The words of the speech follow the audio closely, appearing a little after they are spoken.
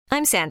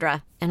I'm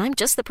Sandra, and I'm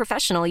just the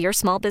professional your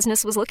small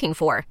business was looking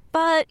for.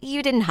 But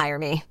you didn't hire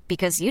me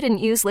because you didn't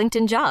use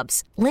LinkedIn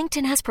Jobs.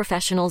 LinkedIn has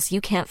professionals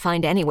you can't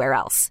find anywhere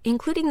else,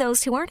 including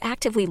those who aren't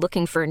actively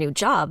looking for a new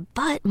job,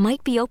 but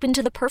might be open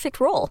to the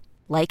perfect role,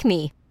 like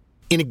me.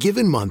 In a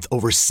given month,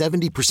 over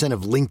 70%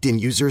 of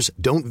LinkedIn users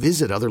don't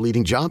visit other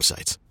leading job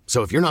sites.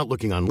 So if you're not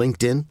looking on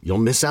LinkedIn, you'll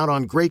miss out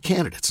on great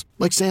candidates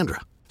like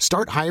Sandra.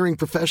 Start hiring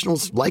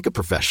professionals like a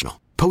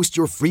professional. Post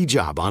your free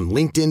job on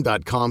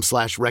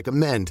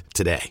linkedin.com/recommend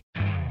today.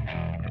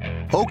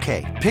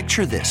 Okay,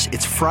 picture this.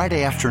 It's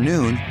Friday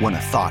afternoon when a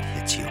thought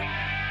hits you.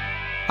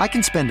 I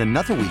can spend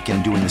another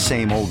weekend doing the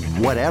same old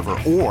whatever,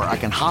 or I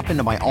can hop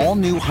into my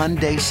all-new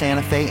Hyundai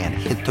Santa Fe and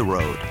hit the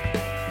road.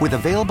 With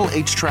available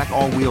H-Track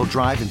all-wheel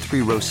drive and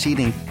 3-row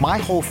seating, my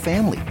whole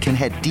family can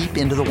head deep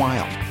into the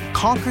wild.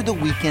 Conquer the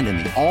weekend in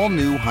the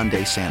all-new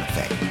Hyundai Santa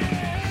Fe.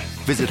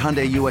 Visit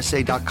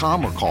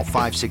HyundaiUSA.com or call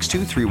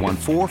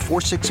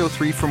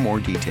 562-314-4603 for more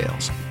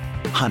details.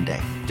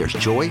 Hyundai, there's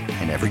joy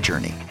in every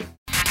journey.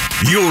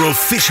 Your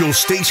official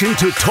station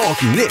to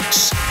talk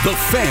Knicks. The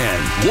Fan,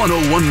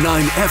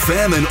 101.9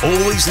 FM and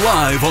always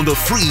live on the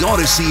free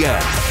Odyssey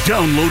app.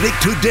 Download it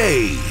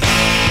today.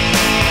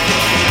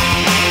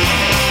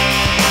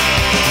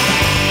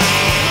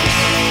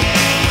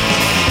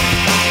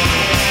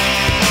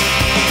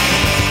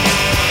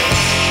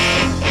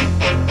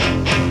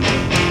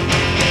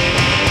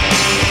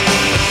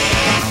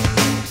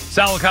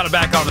 Sal Licata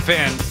back on the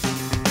Fan.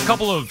 A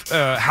couple of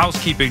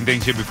housekeeping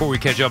things here before we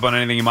catch up on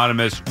anything you might have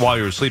missed while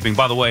you were sleeping.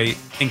 By the way,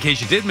 in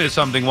case you did miss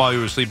something while you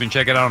were sleeping,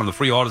 check it out on the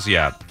free Odyssey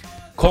app.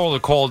 Caller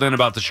called in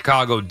about the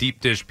Chicago deep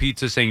dish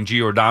pizza saying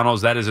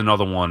Giordano's. That is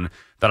another one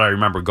that I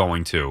remember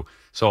going to.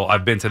 So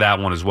I've been to that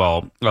one as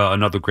well.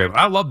 Another great one.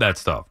 I love that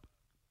stuff.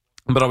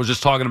 But I was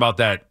just talking about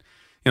that,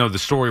 the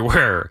story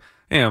where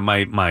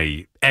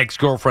my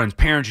ex-girlfriend's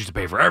parents used to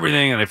pay for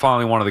everything, and they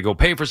finally wanted to go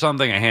pay for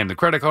something. I hand the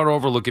credit card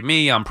over. Look at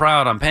me. I'm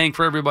proud. I'm paying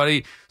for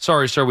everybody.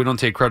 Sorry, sir, we don't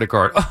take credit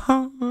card.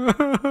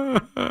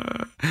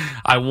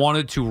 I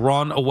wanted to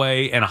run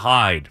away and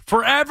hide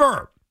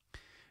forever.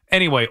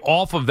 Anyway,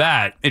 off of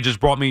that, it just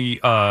brought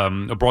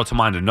to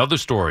mind another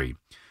story.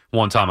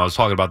 One time I was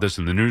talking about this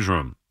in the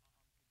newsroom.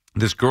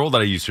 This girl that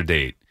I used to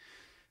date,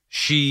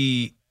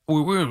 we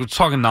were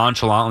talking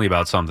nonchalantly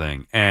about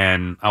something,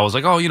 and I was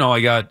like,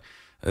 I got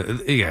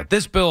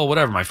this bill,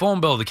 whatever, my phone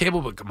bill, the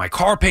cable bill, my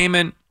car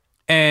payment.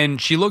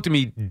 And she looked at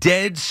me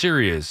dead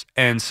serious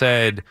and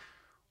said,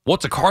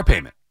 "What's a car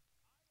payment?"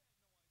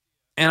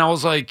 And I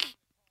was like,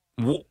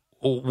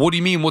 what do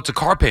you mean, what's a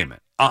car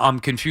payment? I'm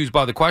confused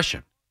by the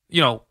question.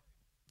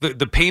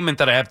 The payment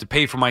that I have to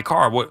pay for my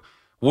car. What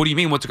do you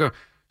mean, what's a car?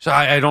 So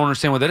I don't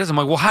understand what that is. I'm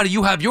like, well, how do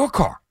you have your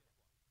car?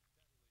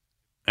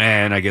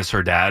 And I guess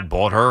her dad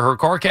bought her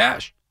car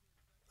cash.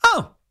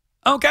 Oh,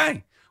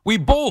 okay. We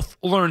both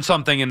learned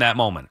something in that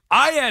moment.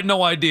 I had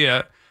no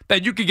idea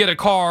that you could get a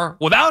car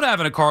without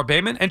having a car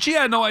payment, and she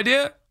had no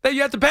idea that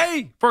you had to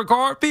pay for a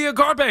car via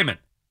car payment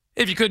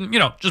if you couldn't,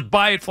 just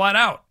buy it flat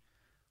out.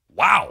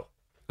 Wow.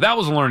 That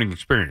was a learning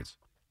experience.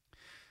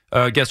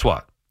 Guess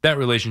what? That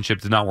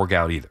relationship did not work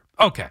out either.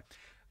 Okay.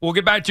 We'll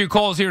get back to your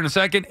calls here in a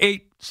second.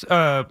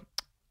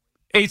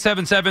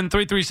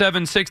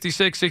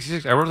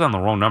 877-337-6666. I wrote down the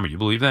wrong number. You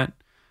believe that?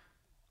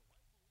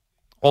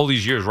 All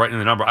these years writing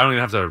the number. I don't even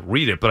have to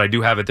read it, but I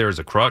do have it there as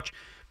a crutch.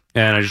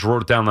 And I just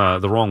wrote it down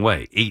the wrong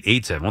way.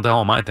 887. What the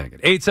hell am I thinking?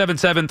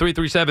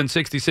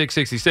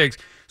 877-337-6666.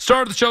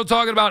 Started the show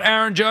talking about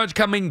Aaron Judge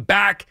coming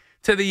back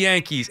to the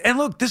Yankees. And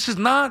look, this is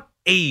not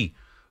a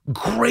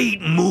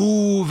great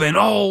move. And,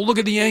 look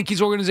at the Yankees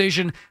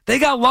organization. They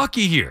got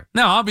lucky here.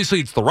 Now,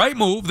 obviously, it's the right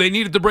move. They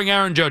needed to bring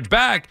Aaron Judge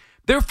back.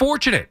 They're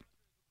fortunate.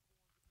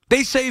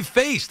 They saved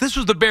face. This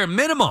was the bare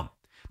minimum.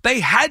 They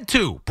had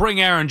to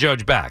bring Aaron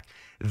Judge back.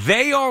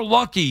 They are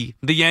lucky,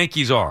 the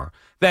Yankees are,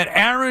 that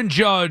Aaron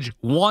Judge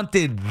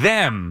wanted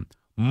them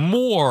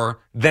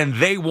more than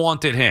they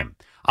wanted him.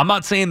 I'm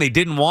not saying they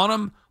didn't want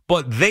him,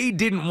 but they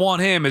didn't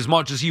want him as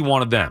much as he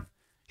wanted them.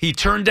 He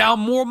turned down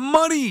more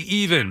money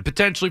even,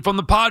 potentially from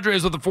the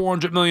Padres with a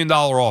 $400 million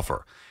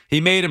offer. He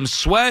made him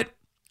sweat.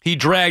 He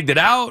dragged it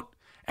out.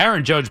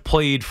 Aaron Judge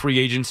played free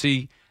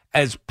agency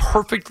as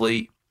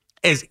perfectly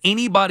as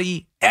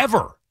anybody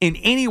ever in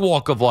any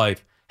walk of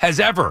life has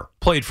ever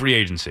played free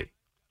agency.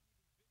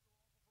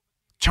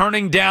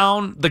 Turning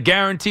down the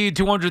guaranteed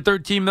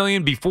 $213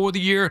 million before the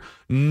year,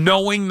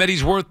 knowing that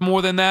he's worth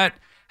more than that,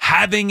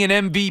 having an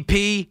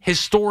MVP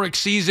historic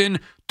season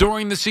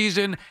during the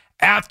season,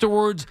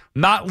 afterwards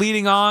not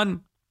leading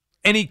on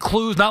any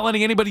clues, not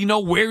letting anybody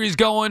know where he's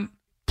going,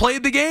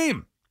 played the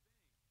game.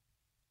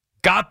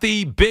 Got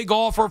the big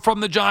offer from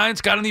the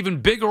Giants, got an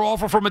even bigger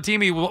offer from a team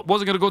he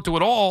wasn't going to go to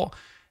at all,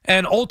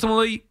 and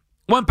ultimately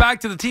went back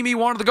to the team he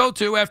wanted to go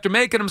to after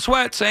making him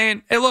sweat,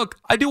 saying, hey, look,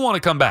 I do want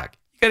to come back.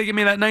 You got to give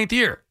me that 9th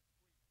year.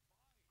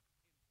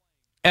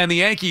 And the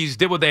Yankees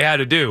did what they had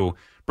to do,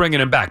 bringing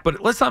him back.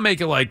 But let's not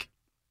make it like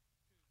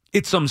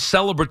it's some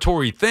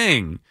celebratory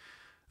thing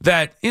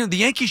that, the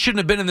Yankees shouldn't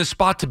have been in this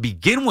spot to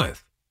begin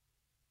with.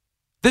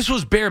 This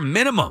was bare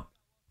minimum.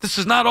 This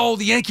is not,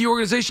 the Yankee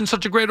organization is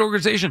such a great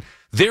organization.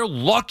 They're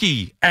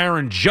lucky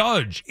Aaron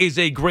Judge is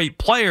a great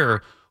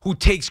player who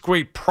takes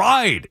great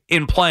pride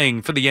in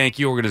playing for the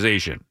Yankee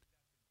organization.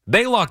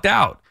 They lucked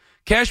out.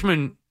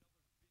 Cashman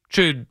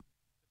should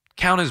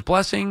count his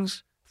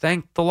blessings,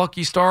 thank the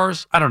lucky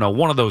stars. I don't know,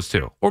 one of those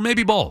two, or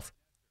maybe both.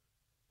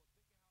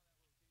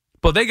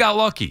 But they got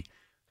lucky.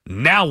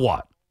 Now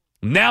what?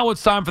 Now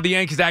it's time for the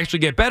Yankees to actually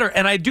get better,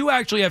 and I do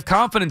actually have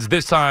confidence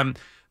this time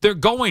they're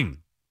going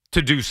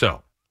to do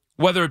so,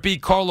 whether it be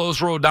Carlos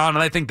Rodon, and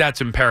I think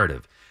that's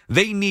imperative.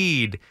 They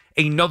need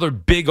another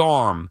big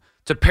arm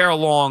to pair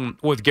along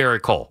with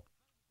Garrett Cole.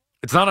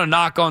 It's not a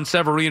knock on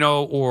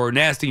Severino or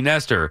Nasty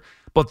Nestor,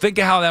 but think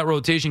of how that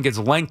rotation gets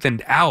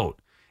lengthened out.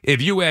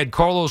 If you add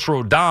Carlos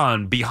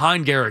Rodon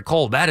behind Garrett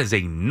Cole, that is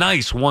a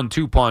nice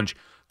 1-2 punch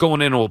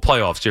going into a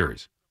playoff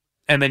series.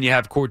 And then you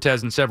have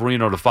Cortez and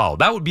Severino to follow.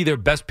 That would be their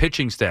best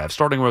pitching staff,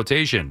 starting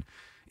rotation,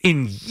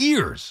 in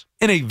years,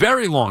 in a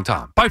very long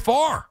time, by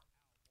far.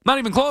 Not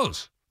even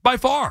close, by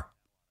far.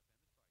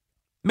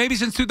 Maybe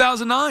since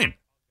 2009.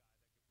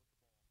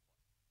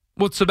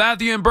 With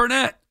Sabathia and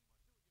Burnett.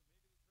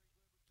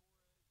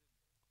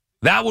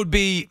 That would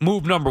be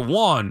move number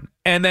one.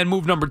 And then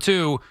move number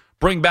two,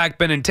 bring back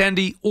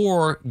Benintendi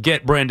or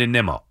get Brandon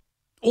Nimmo.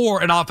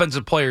 Or an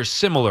offensive player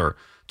similar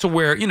to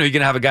where, you're going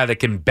to have a guy that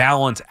can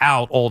balance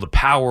out all the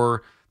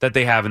power that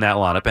they have in that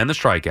lineup and the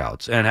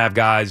strikeouts, and have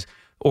guys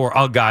or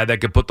a guy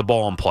that could put the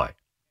ball in play.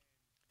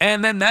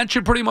 And then that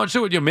should pretty much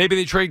do it. Maybe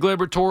they trade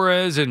Gleyber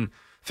Torres and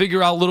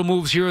figure out little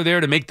moves here or there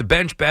to make the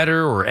bench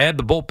better or add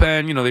the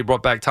bullpen. They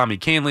brought back Tommy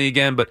Kahnle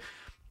again, but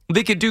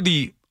they could do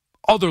the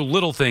other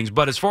little things.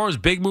 But as far as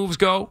big moves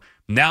go,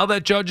 now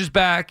that Judge is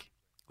back,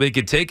 they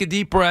could take a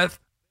deep breath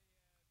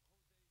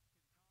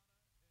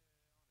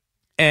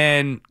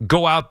and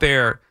go out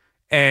there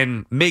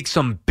and make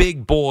some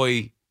big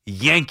boy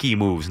Yankee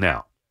moves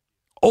now.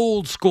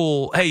 Old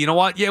school, hey, you know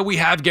what? Yeah, we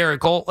have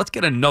Garrett Cole. Let's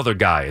get another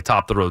guy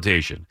atop the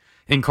rotation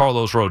in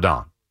Carlos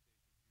Rodon.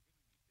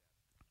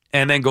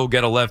 And then go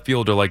get a left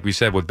fielder, like we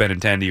said, with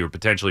Benintendi or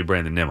potentially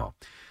Brandon Nimmo.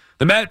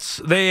 The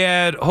Mets, they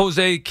had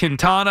Jose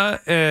Quintana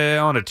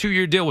on a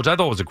 2-year deal, which I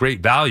thought was a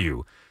great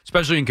value,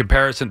 especially in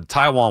comparison to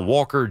Taijuan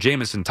Walker,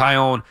 Jameson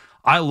Taillon.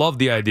 I love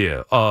the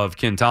idea of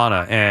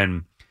Quintana.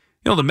 And,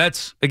 the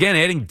Mets, again,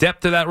 adding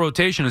depth to that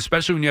rotation,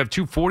 especially when you have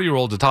two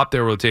 40-year-olds atop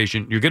their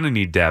rotation, you're going to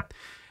need depth.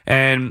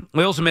 And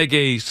they also make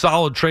a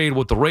solid trade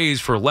with the Rays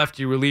for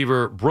lefty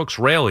reliever Brooks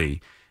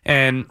Raley.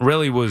 And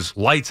Raley was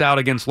lights out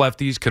against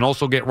lefties, can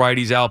also get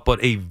righties out,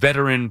 but a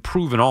veteran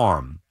proven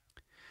arm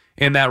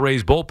in that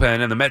Rays bullpen.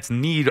 And the Mets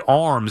need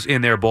arms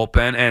in their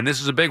bullpen, and this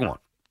is a big one.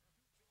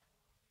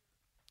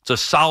 It's a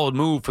solid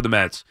move for the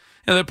Mets.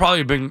 And they'll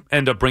probably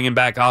end up bringing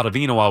back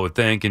Ottavino, I would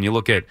think. And you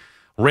look at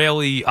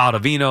Raley,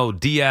 Ottavino,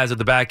 Diaz at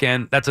the back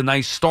end. That's a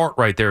nice start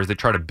right there as they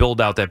try to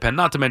build out that pen.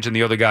 Not to mention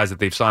the other guys that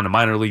they've signed to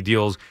minor league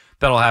deals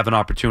that'll have an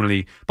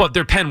opportunity. But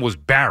their pen was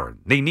barren.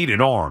 They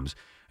needed arms,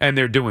 and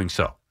they're doing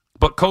so.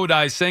 But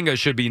Kodai Senga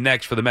should be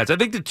next for the Mets. I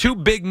think the two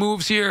big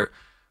moves here,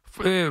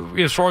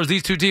 as far as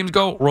these two teams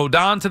go,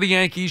 Rodon to the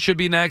Yankees should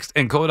be next,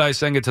 and Kodai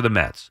Senga to the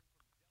Mets.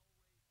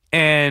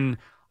 And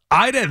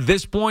I'd at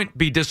this point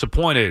be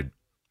disappointed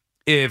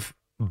if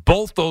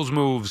both those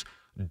moves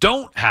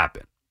don't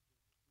happen.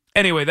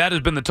 Anyway, that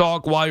has been the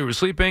talk while you were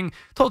sleeping.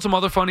 Told some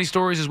other funny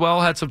stories as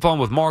well. Had some fun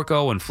with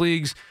Marco and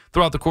Fleegs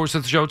throughout the course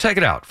of the show. Check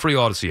it out. Free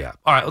Odyssey app.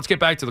 All right, let's get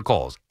back to the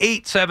calls.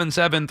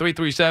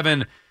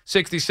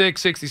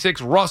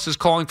 877-337-6666. Russ is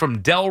calling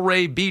from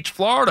Delray Beach,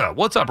 Florida.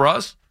 What's up,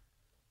 Russ?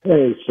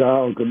 Hey,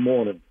 Sal. Good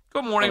morning.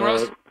 Good morning,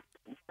 Russ.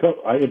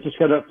 I just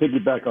got to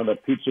piggyback on the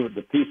pizza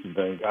thing.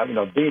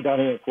 Being down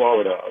here in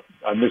Florida,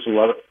 I miss a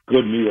lot of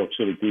good New York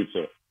City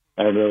pizza.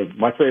 And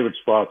my favorite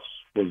spots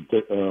was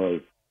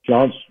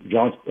Joe's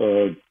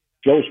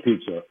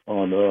Pizza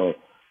on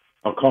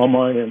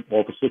Carmine and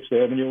off of 6th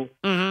Avenue,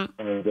 and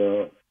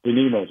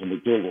Benino's in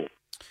McDougal.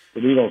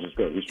 Benino's is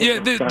good. Yeah,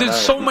 there's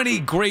so many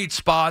great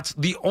spots.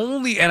 The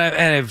only, and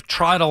I've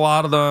tried a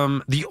lot of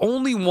them, the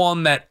only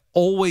one that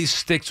always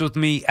sticks with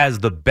me as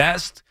the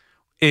best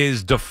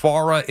is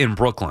DeFara in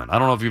Brooklyn. I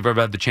don't know if you've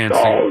ever had the chance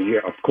to. Oh, yeah,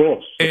 of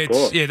course.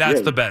 Yeah,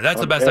 that's the best. That's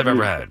the best I've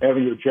ever had.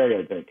 Avenue J,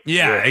 I think.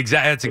 Yeah.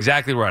 Exactly. That's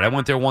exactly right. I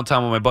went there one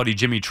time with my buddy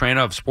Jimmy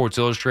Traina of Sports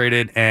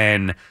Illustrated,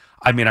 and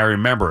I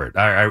remember it.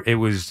 It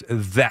was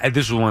that.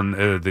 This was when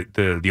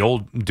the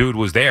old dude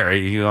was there.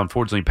 He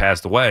unfortunately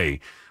passed away,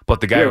 but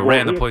the guy who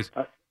ran the place.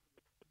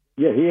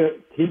 He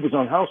was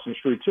on Houston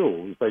Street too.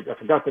 It was like, I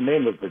forgot the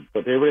name of it,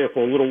 but they were there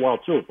for a little while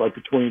too, right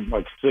between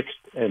 6th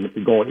and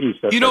going east.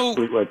 That's that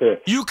street right there.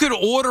 You could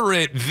order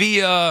it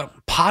via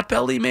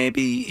Potbelly,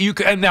 maybe. You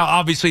could, and now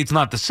obviously it's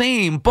not the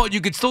same, but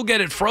you could still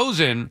get it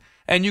frozen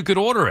and you could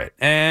order it.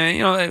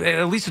 And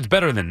at least it's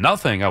better than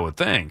nothing, I would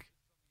think.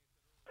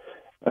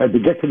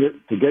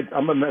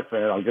 I'm a Mets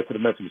fan. I'll get to the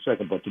Mets in a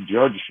second, but the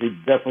Judge, he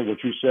definitely,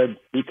 what you said,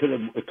 it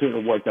couldn't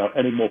have worked out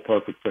any more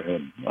perfect for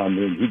him. I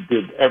mean, he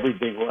did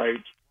everything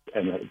right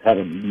and had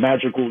a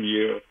magical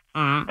year.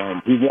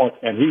 And he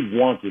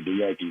wanted the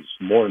Yankees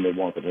more than they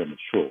wanted him.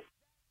 It's true.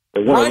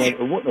 It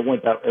wouldn't have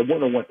went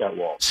that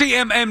long. See,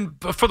 and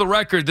for the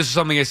record, this is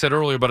something I said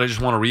earlier, but I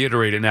just want to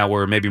reiterate it now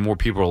where maybe more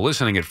people are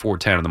listening at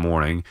 4:10 in the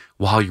morning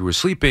while you were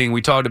sleeping.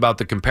 We talked about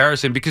the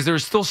comparison because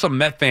there's still some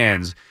Met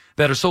fans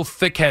that are so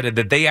thick-headed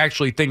that they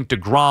actually think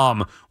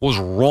DeGrom was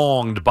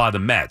wronged by the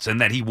Mets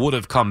and that he would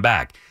have come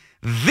back.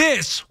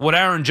 This, what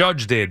Aaron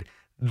Judge did,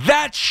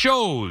 that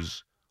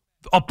shows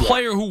a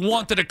player who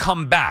wanted to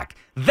come back.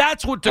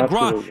 That's what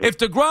DeGrom. Absolutely. If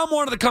DeGrom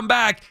wanted to come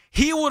back,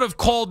 he would have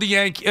called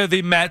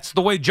the Mets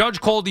the way Judge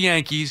called the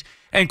Yankees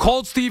and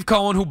called Steve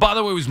Cohen, who, by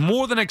the way, was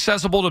more than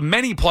accessible to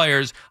many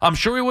players. I'm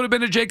sure he would have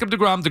been to Jacob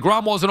DeGrom.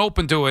 DeGrom wasn't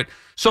open to it,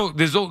 so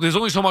there's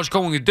only so much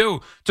Cohen could do.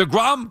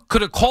 DeGrom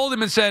could have called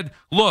him and said,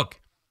 "Look,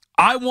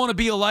 I want to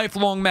be a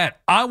lifelong Met.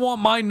 I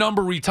want my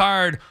number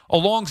retired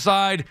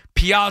alongside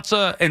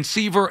Piazza and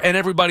Seaver and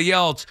everybody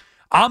else.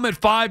 I'm at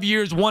 5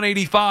 years,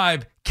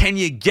 185. Can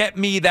you get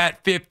me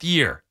that 5th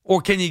year? Or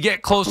can you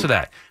get close to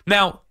that?"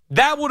 Now,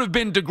 that would have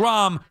been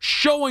DeGrom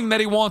showing that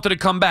he wanted to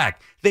come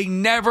back. They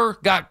never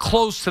got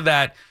close to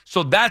that.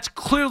 So that's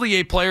clearly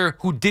a player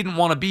who didn't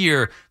want to be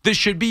here. This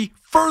should be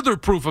further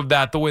proof of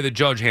that, the way the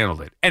Judge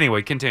handled it.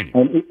 Anyway, continue.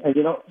 And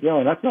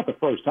and that's not the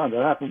first time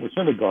that happened with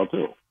Syndergaard,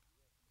 too.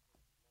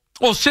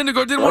 Well,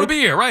 Syndergaard didn't want to be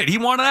here, right? He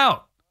wanted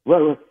out.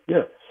 Well,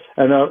 yeah.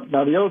 And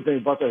now the other thing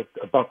about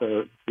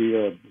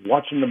the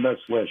watching the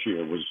Mets last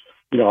year was,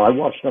 I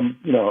watched them.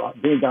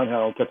 Being down here, I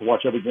don't get to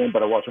watch every game,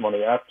 but I watch them on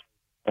the app,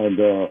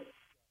 and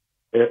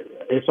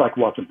it's like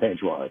watching paint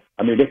dry.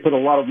 I mean, they put a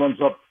lot of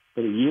runs up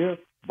for the year,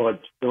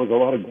 but there was a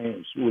lot of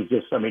games. It was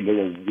just, they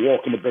were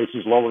walking the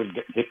bases lower and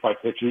getting hit by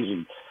pitches,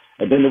 and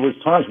then there was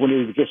times when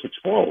they would just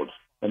explode,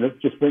 and it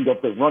just brings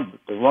up the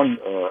run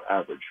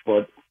average.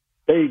 But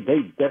they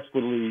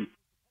desperately.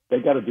 They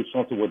got to do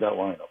something with that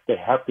lineup. They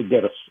have to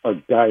get a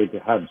guy to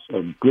have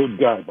a good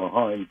guy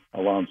behind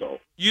Alonso.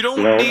 You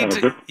don't need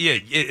to. Yeah,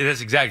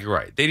 that's exactly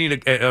right. They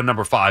need a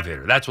number 5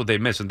 hitter. That's what they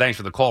miss. And thanks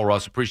for the call,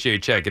 Russ. Appreciate you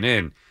checking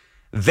in.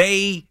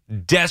 They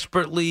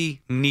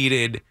desperately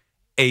needed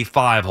a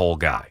 5-hole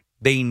guy.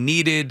 They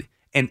needed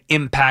an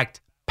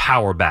impact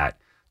power bat.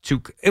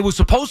 It was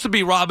supposed to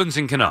be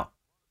Robinson Cano.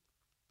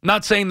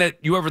 Not saying that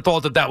you ever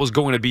thought that was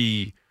going to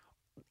be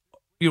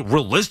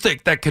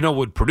realistic that Cano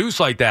would produce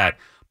like that.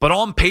 But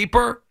on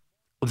paper,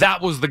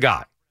 that was the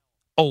guy.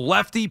 A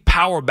lefty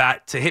power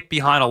bat to hit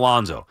behind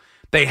Alonso.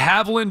 They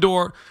have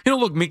Lindor.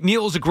 Look,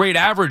 McNeil is a great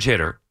average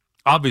hitter.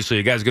 Obviously,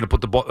 a guy's going to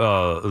put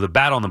the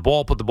bat on the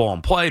ball, put the ball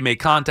in play,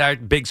 make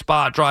contact, big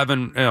spot,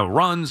 driving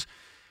runs,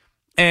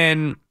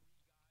 and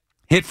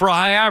hit for a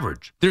high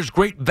average. There's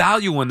great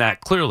value in that,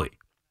 clearly.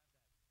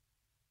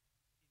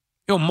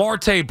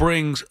 Marte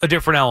brings a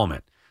different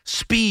element.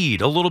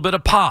 Speed, a little bit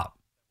of pop.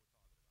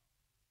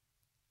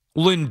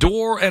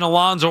 Lindor and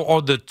Alonso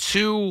are the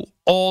 2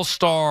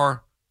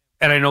 all-star,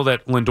 and I know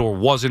that Lindor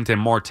wasn't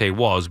and Marte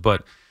was,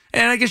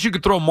 and I guess you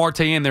could throw Marte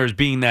in there as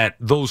being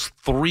those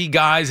 3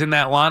 guys in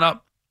that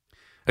lineup.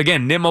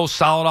 Again, Nimmo's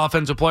solid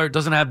offensive player,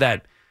 doesn't have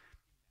that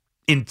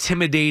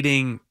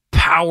intimidating,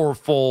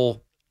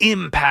 powerful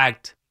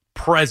impact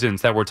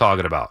presence that we're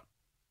talking about.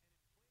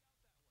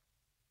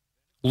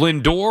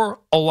 Lindor,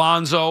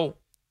 Alonso,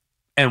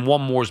 and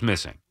one more is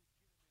missing.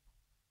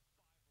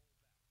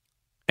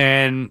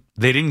 And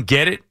they didn't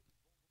get it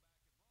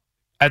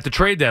at the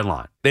trade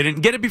deadline. They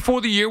didn't get it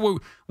before the year.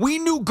 We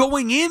knew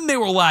going in they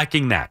were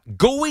lacking that.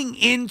 Going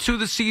into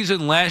the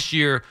season last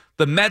year,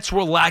 the Mets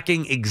were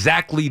lacking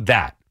exactly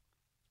that.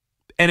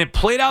 And it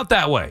played out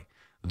that way.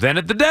 Then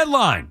at the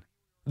deadline,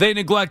 they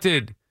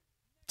neglected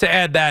to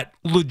add that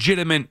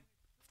legitimate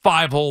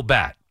 5-hole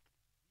bat.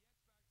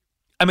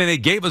 I mean, they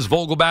gave us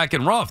Vogelbach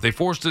and Ruff. They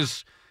forced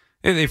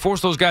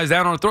those guys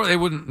down on our throat. They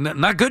wouldn't,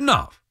 not good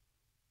enough.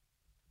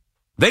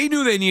 They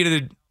knew they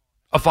needed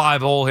a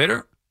 5-hole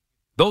hitter.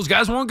 Those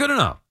guys weren't good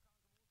enough.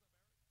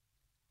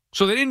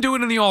 So they didn't do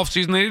it in the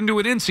offseason. They didn't do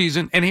it in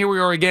season. And here we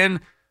are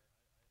again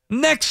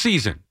next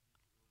season.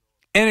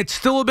 And it's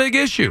still a big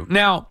issue.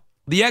 Now,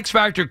 the X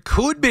factor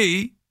could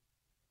be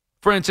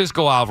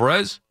Francisco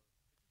Alvarez.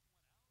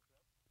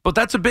 But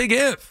that's a big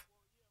if.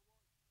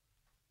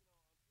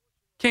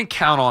 Can't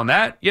count on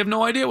that. You have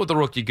no idea what the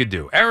rookie could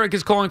do. Eric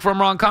is calling from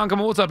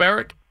Ronkonkoma. What's up,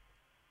 Eric?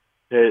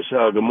 Hey,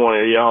 Sal, good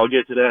morning. Yeah, I'll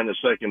get to that in a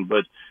second,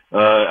 but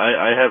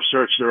I have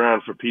searched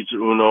around for Pizza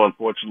Uno.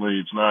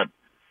 Unfortunately, it's not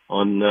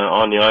on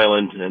the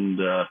island, and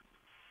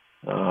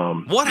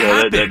what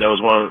happened? That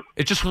was one.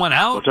 It just went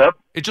out. What's up?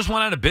 It just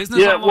went out of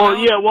business. Yeah,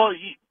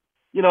 unfortunately,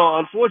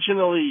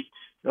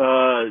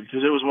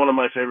 because it was one of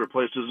my favorite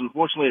places.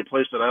 Unfortunately, a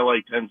place that I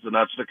like tends to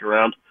not stick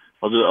around.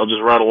 I'll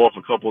just rattle off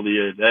a couple of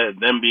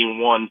them being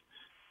one.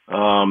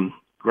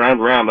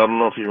 Ground Round. I don't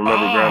know if you remember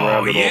Ground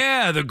Round at all.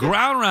 Yeah, the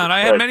Ground Round. I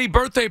had many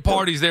birthday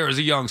parties there as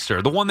a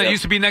youngster. The one that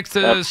used to be next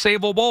to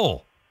Sable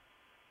Bowl.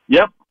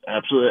 Yep,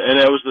 absolutely. And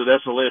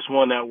that's the last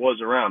one that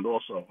was around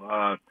also.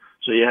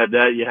 So you had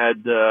that. You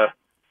had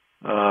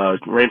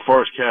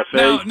Rainforest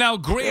Cafe. Now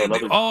great.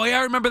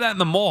 I remember that in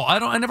the mall.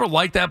 I never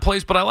liked that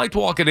place, but I liked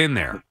walking in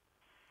there.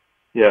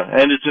 Yeah,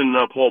 and it's in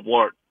Paul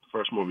Blart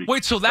first movie.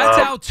 Wait, so that's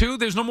out too?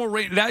 There's no more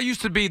rain. That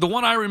used to be the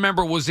one I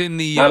remember was in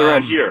the not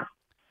around here.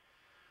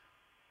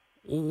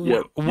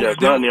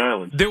 It's not on the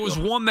island. There was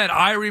one that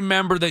I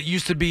remember that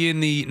used to be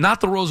in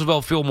not the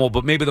Roosevelt Field Mall,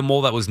 but maybe the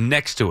mall that was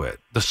next to it.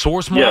 The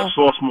Source Mall? Yeah,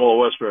 Source Mall,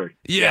 Westbury.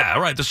 Yeah,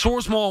 right. The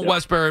Source Mall in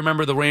Westbury.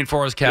 Remember the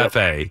Rainforest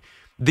Cafe?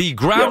 The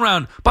Ground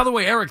Round. By the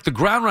way, Eric, the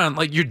Ground Round,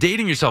 like you're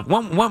dating yourself.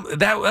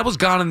 That was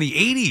gone in the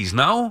 80s,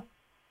 no?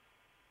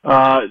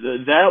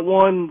 That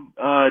one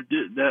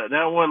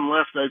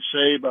left, I'd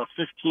say, about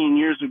 15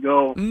 years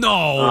ago.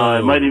 No.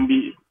 It might even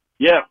be.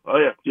 Yeah. Oh,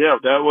 yeah.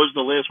 That was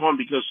the last one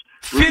because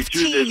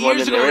 15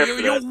 years ago.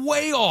 You're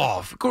way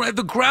off.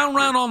 The Ground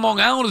Round on Long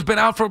Island has been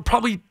out for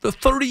probably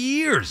 30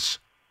 years.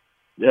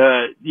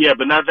 Yeah,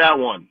 but not that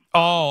one.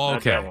 Oh,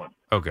 okay. Not that one.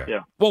 Okay.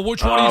 Yeah. Well,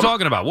 which one are you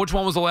talking about? Which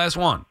one was the last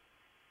one?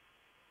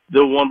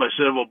 The one by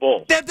Centerville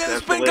Bowl.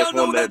 That's been gone.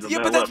 No, but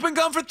that's been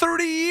gone for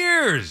 30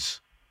 years.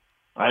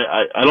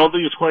 I don't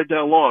think it's quite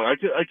that long. I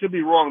could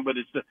be wrong, but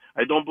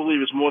I don't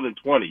believe it's more than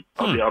 20.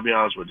 I'll be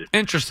honest with you.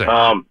 Interesting.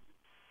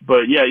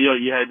 But yeah,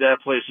 you had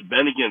that place,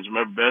 Bennigan's.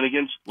 Remember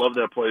Bennigan's? Love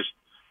that place.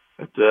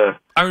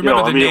 I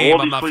remember the name.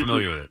 I'm not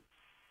familiar with it.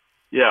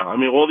 Yeah, I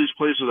mean, all these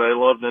places I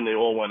loved, then they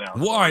all went out.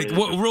 Well, all right,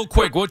 real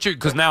quick,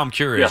 because now I'm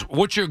curious. Yeah.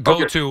 What's your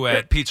go-to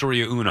at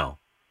Pizzeria Uno?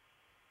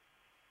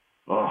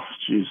 Oh,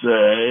 geez,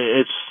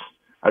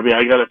 I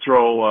got to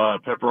throw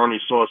pepperoni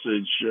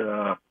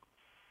sausage.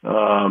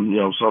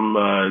 Some.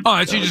 All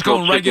right, so you're just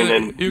going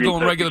regular. You're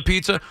going regular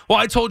pizza. Well,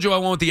 I told you I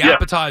went with the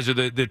appetizer,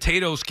 the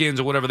Tato skins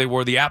or whatever they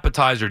were. The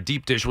appetizer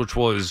deep dish, which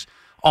was,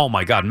 oh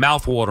my God,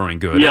 mouth-watering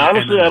good. Yeah,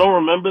 honestly, I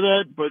don't remember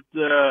that, but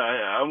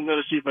I'm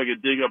going to see if I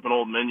could dig up an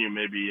old menu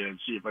maybe and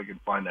see if I can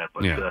find that.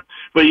 But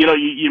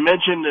you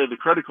mentioned the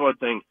credit card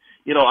thing.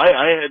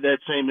 I had that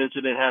same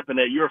incident happen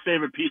at your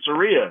favorite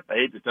pizzeria. I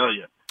hate to tell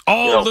you.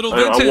 Oh, Little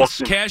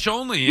Vincent's, cash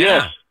only. Yeah.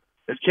 Yes.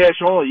 It's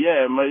cash only,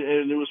 yeah.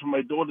 And it was for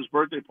my daughter's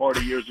birthday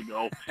party years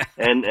ago,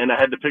 and I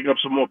had to pick up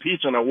some more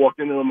pizza, and I walked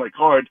in with my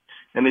card,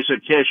 and they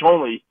said cash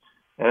only,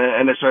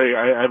 and I said,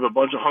 I have a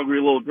bunch of hungry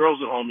little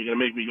girls at home. You're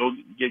gonna make me go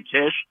get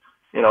cash,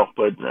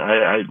 But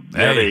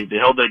they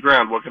held their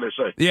ground. What can I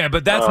say? Yeah,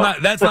 but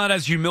that's not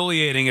as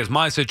humiliating as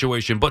my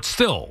situation, but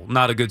still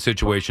not a good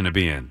situation to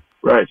be in.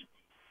 Right.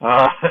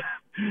 But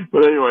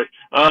anyway,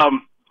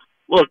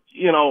 look,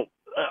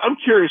 I'm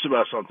curious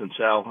about something,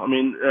 Sal. I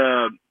mean,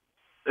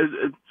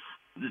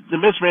 the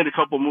Mets made a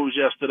couple moves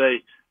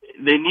yesterday.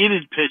 They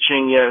needed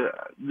pitching.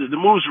 The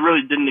moves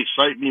really didn't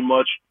excite me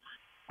much.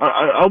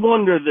 I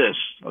wonder this,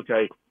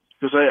 okay?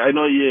 Because I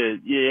know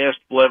you asked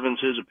Blevins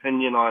his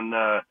opinion on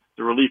the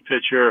relief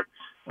pitcher.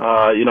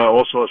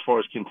 Also as far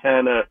as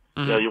Quintana,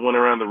 you went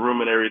around the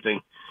room and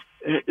everything.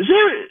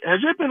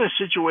 Has there been a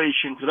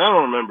situation? Because I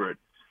don't remember it,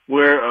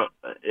 where a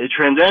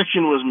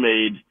transaction was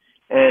made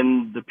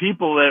and the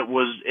people that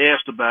was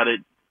asked about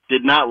it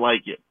did not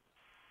like it?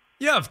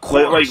 Yeah, of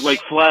course. Like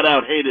flat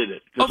out hated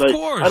it. Of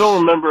course. I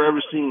don't remember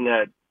ever seeing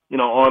that,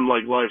 on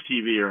like live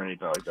TV or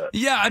anything like that.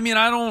 Yeah, I mean,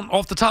 I don't,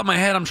 off the top of my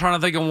head, I'm trying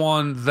to think of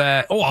one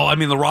that,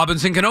 the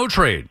Robinson Cano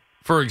trade,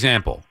 for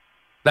example.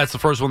 That's the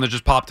first one that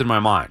just popped in my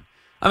mind.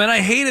 I mean,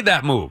 I hated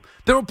that move.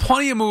 There were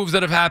plenty of moves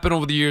that have happened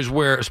over the years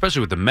where, especially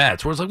with the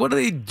Mets, where it's like, what are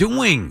they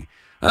doing?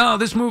 Oh,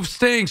 this move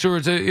stinks, or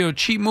it's a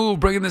cheap move,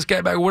 bringing this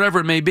guy back, or whatever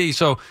it may be.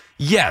 So,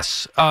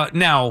 yes.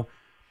 Now,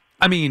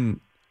 I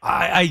mean,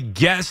 I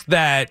guess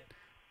that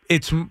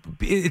it's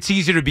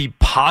easier to be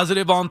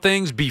positive on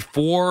things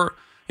before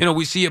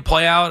we see it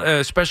play out,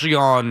 especially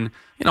on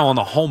on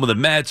the home of the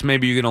Mets.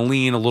 Maybe you're going to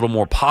lean a little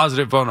more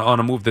positive on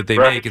a move that they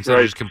make instead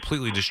of just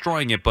completely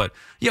destroying it. But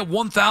yeah,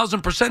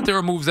 1,000% there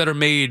are moves that are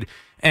made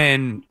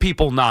and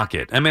people knock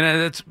it. I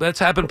mean, that's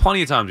happened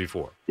plenty of times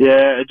before.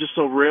 Yeah, I just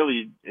so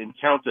rarely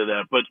encounter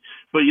that. But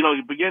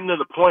getting to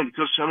the point,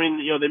 because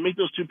they make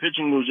those two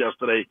pitching moves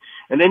yesterday,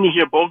 and then you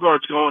hear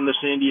Bogarts going to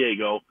San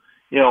Diego.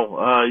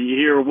 You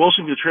hear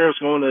Wilson Contreras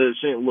going to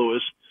St.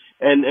 Louis,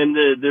 and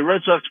the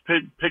Red Sox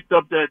picked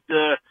up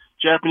that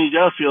Japanese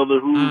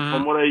outfielder who,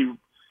 from what I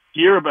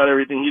hear about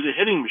everything, he's a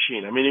hitting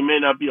machine. I mean, he may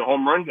not be a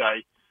home run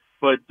guy,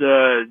 but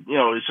I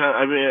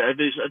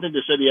think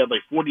they said he had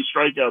like 40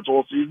 strikeouts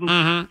all season.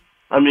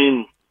 Mm-hmm. I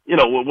mean,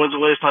 when's the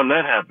last time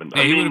that happened?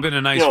 Yeah, he would have been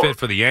a nice fit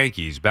for the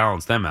Yankees,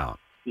 balance them out.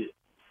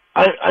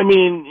 I'm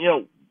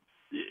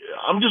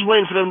just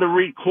waiting for them to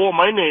recall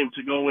my name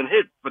to go and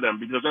hit for them,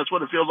 because that's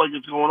what it feels like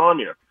it's going on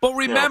here. But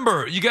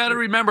remember, you got to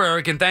remember,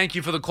 Eric, and thank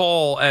you for the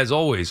call as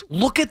always.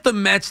 Look at the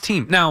Mets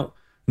team. Now,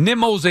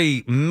 Nimmo's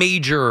a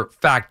major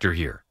factor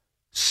here,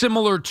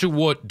 similar to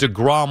what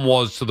DeGrom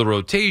was to the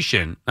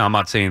rotation. Now, I'm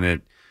not saying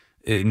that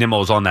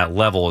Nimmo's on that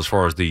level as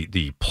far as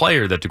the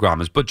player that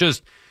DeGrom is, but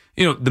just,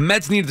 the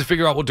Mets needed to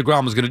figure out what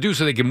DeGrom was going to do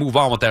so they can move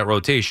on with that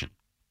rotation.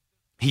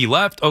 He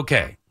left,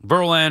 okay.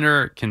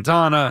 Verlander,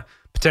 Quintana,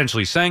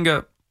 potentially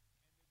Senga,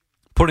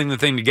 putting the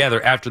thing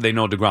together after they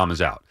know DeGrom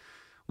is out.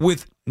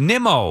 With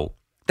Nimmo,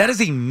 that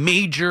is a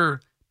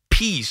major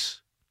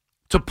piece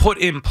to put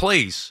in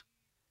place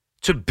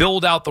to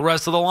build out the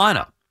rest of the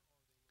lineup.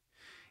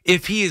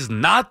 If he is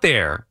not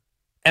there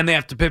and they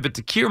have to pivot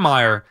to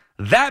Kiermaier,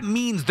 that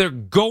means they're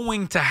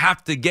going to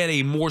have to get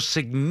a more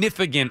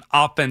significant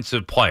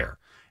offensive player.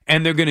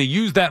 And they're going to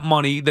use that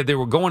money that they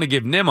were going to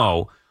give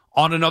Nimmo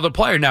on another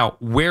player. Now,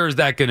 where is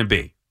that going to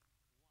be?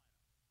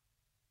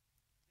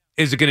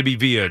 Is it going to be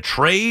via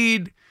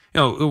trade?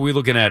 Are we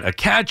looking at a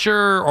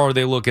catcher? Or are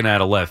they looking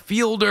at a left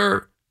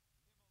fielder?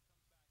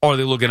 Or are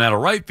they looking at a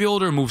right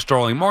fielder? Move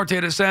Starling Marte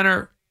to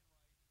center?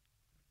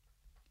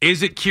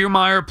 Is it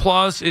Kiermaier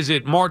plus? Is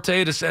it Marte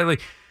to center?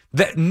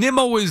 That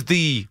Nimmo is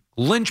the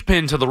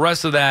linchpin to the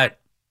rest of that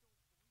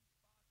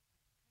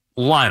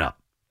lineup.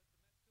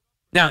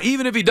 Now,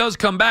 even if he does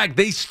come back,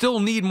 they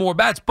still need more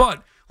bats.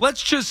 But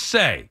let's just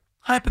say,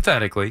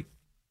 hypothetically,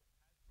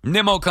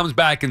 Nimmo comes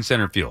back in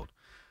center field.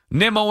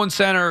 Nimmo in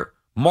center,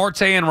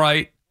 Marte in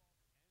right,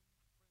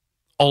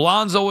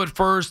 Alonso at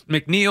first,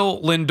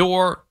 McNeil,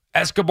 Lindor,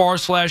 Escobar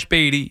 /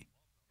 Beatty.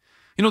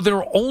 There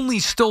are only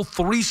still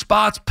 3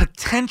 spots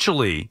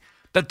potentially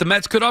that the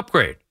Mets could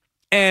upgrade.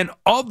 And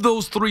of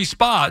those 3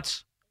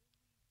 spots,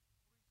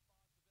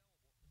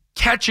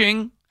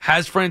 catching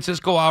has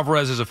Francisco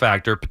Alvarez as a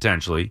factor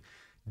potentially.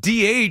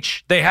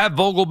 DH, they have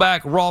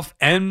Vogelbach, Ruff,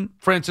 and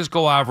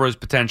Francisco Alvarez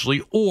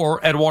potentially,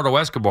 or Eduardo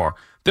Escobar.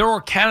 There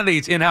are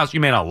candidates in-house. You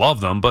may not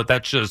love them, but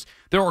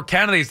there are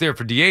candidates there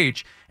for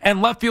DH.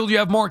 And left field, you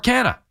have Mark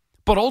Canha.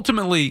 But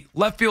ultimately,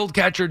 left field,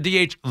 catcher,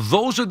 DH,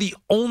 those are the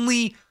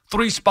only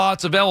 3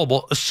 spots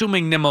available,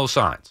 assuming Nimmo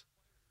signs.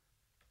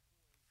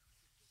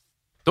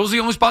 Those are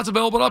the only spots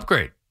available to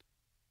upgrade.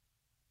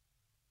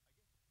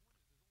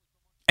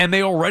 And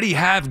they already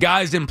have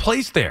guys in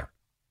place there.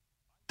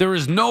 There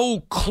is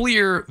no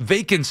clear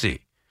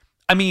vacancy.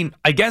 I mean,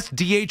 I guess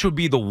DH would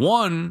be the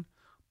one,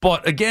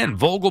 but again,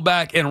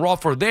 Vogelbach and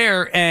Ruff are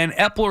there, and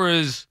Epler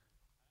is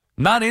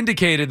not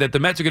indicated that the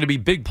Mets are going to be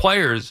big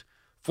players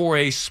for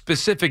a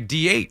specific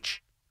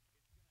DH.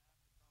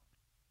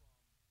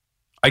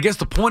 I guess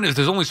the point is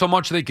there's only so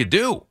much they could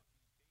do.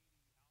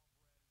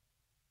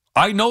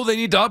 I know they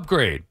need to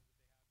upgrade,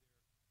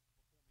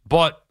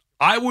 but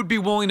I would be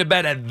willing to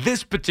bet at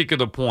this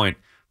particular point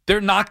they're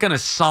not going to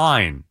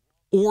sign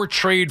or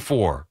trade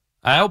for,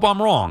 I hope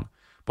I'm wrong,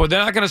 but they're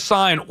not going to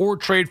sign or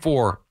trade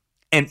for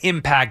an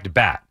impact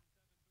bat.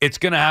 It's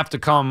going to have to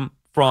come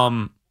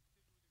from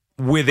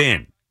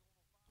within,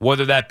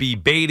 whether that be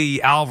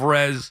Beatty,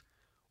 Alvarez,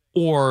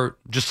 or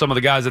just some of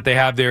the guys that they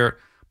have there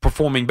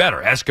performing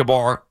better.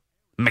 Escobar,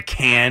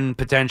 McCann,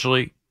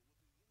 potentially.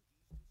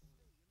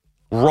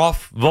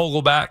 Ruff,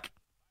 Vogelbach.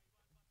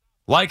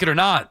 Like it or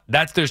not,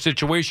 that's their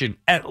situation,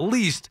 at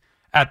least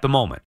at the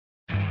moment.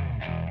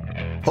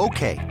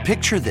 Okay,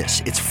 picture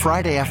this. It's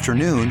Friday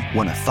afternoon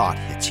when a thought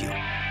hits you.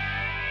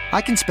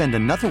 I can spend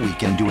another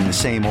weekend doing the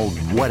same old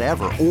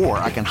whatever, or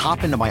I can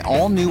hop into my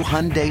all-new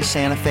Hyundai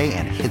Santa Fe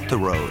and hit the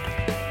road.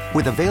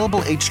 With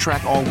available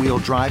H-Track all-wheel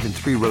drive and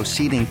 3-row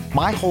seating,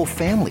 my whole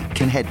family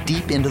can head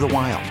deep into the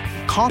wild.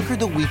 Conquer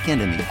the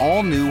weekend in the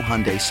all-new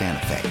Hyundai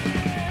Santa Fe.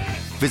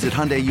 Visit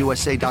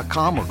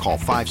HyundaiUSA.com or call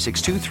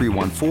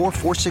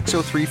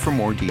 562-314-4603 for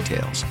more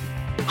details.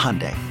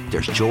 Hyundai,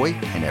 there's joy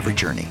in every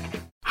journey.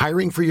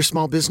 Hiring for your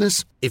small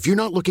business? If you're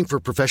not looking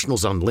for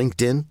professionals on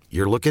LinkedIn,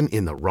 you're looking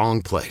in the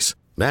wrong place.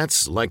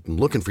 That's like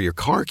looking for your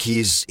car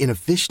keys in a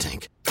fish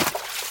tank.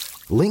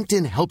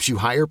 LinkedIn helps you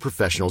hire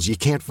professionals you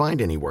can't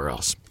find anywhere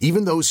else,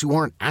 even those who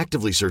aren't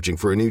actively searching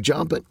for a new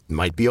job but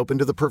might be open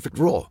to the perfect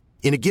role.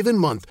 In a given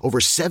month, over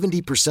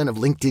 70% of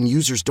LinkedIn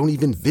users don't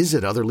even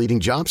visit other leading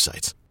job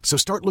sites. So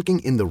start looking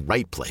in the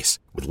right place.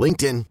 With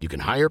LinkedIn, you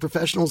can hire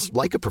professionals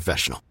like a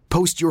professional.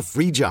 Post your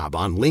free job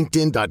on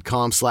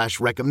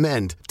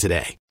linkedin.com/recommend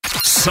today.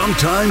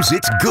 Sometimes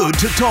it's good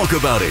to talk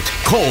about it.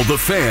 Call the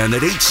Fan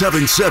at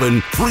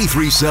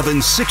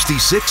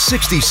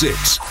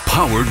 877-337-6666.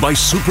 Powered by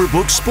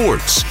Superbook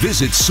Sports.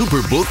 Visit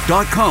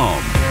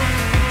superbook.com.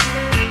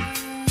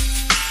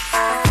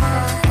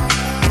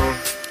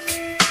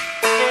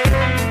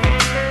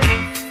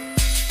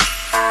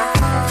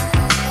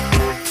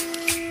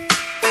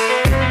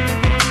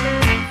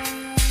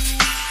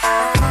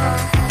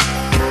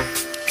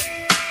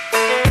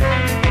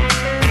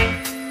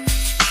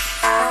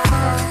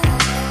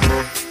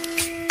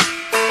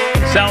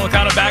 Sal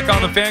Licata back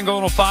on the Fan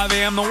going till 5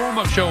 a.m. The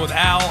warm-up show with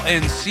Al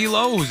and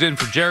CeeLo, who's in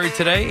for Jerry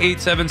today.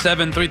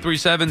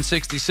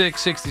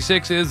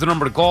 877-337-6666 is the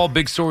number to call.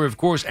 Big story, of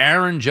course,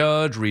 Aaron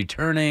Judge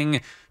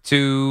returning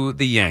to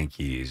the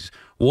Yankees.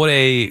 What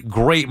a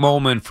great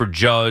moment for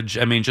Judge.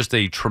 I mean, just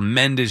a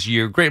tremendous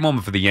year. Great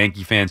moment for the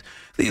Yankee fans.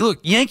 Look,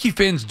 Yankee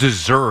fans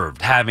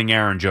deserved having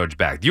Aaron Judge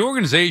back. The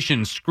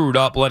organization screwed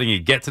up letting it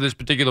get to this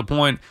particular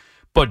point,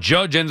 but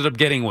Judge ended up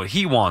getting what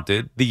he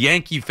wanted. The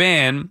Yankee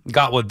fan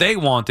got what they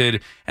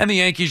wanted, and the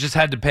Yankees just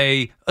had to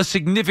pay a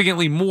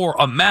significantly more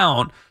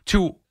amount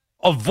to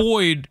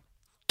avoid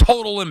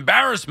total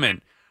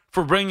embarrassment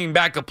for bringing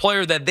back a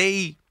player that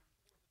they,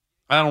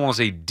 I don't want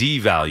to say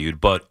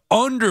devalued, but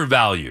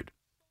undervalued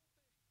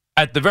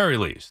at the very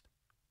least.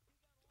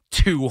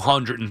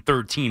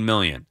 $213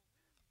 million.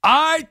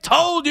 I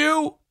told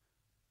you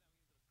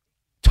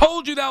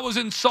that was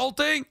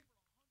insulting.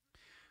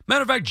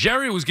 Matter of fact,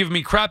 Jerry was giving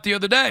me crap the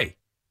other day.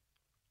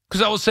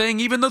 Because I was saying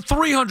even the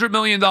 $300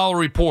 million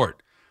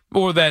report,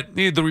 or that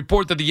the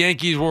report that the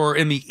Yankees were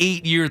in the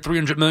 8-year,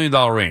 $300 million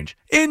range.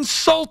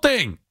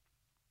 Insulting.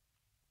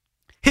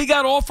 He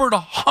got offered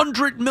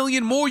 $100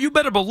 million more. You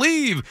better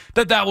believe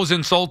that was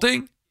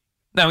insulting.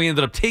 Now he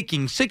ended up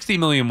taking $60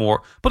 million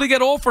more, but he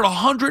got offered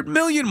 $100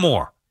 million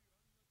more.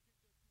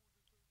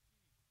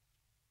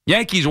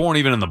 Yankees weren't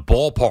even in the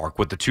ballpark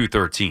with the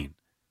 213.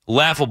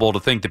 Laughable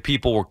to think that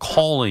people were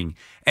calling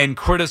and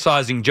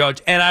criticizing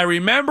Judge, and I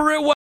remember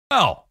it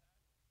well.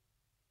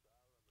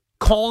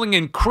 Calling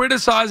and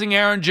criticizing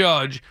Aaron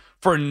Judge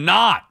for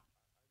not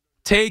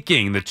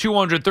taking the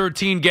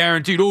 213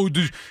 guaranteed. Oh,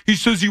 he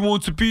says he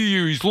wants to be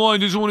here. He's lying,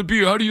 doesn't want to be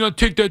here. How do you not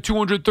take that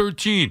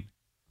 213?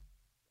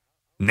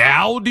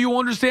 Now do you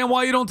understand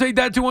why you don't take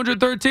that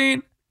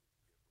 213?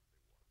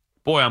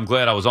 Boy, I'm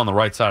glad I was on the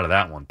right side of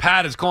that one.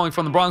 Pat is calling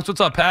from the Bronx.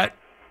 What's up, Pat?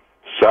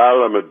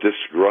 Sal, I'm a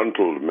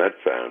disgruntled Met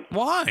fan.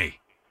 Why?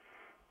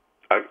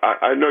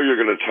 I know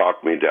you're going to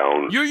talk me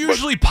down. You're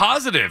usually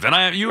positive,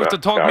 and you have to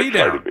talk me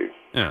down. I try to be.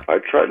 Yeah. I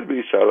try to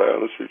be, Sal. I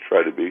honestly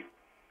try to be.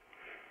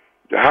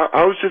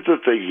 How is it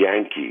that the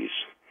Yankees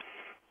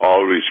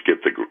always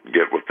get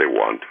what they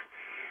want?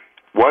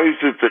 Why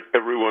is it that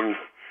everyone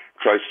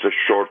tries to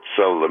short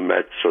sell the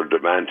Mets or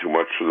demand too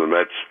much from the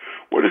Mets?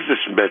 What is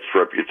this Mets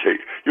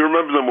reputation? You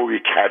remember the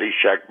movie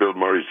Caddyshack? Bill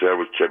Murray's there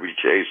with Chevy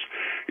Chase.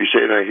 He's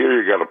saying, I hear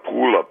you got a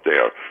pool up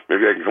there.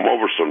 Maybe I can come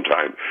over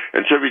sometime.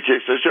 And Chevy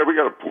Chase says, yeah, we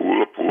got a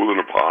pool and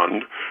a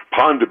pond.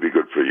 Pond would be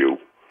good for you.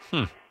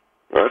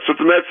 That's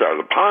what the Mets are.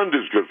 The pond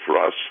is good for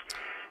us.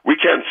 We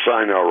can't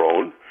sign our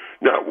own.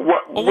 Now,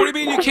 what do you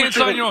mean you can't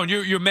sign your own?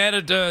 You're mad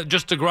at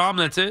just DeGrom,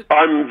 that's it?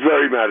 I'm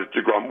very mad at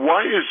DeGrom.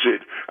 Why is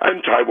it,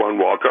 and Taijuan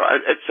Walker,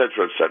 et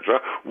cetera,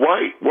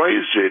 why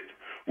is it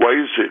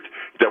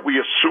that we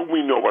assume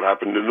we know what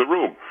happened in the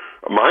room?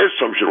 My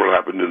assumption what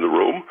happened in the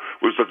room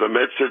was that the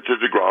Mets said to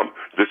DeGrom,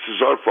 this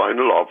is our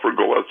final offer,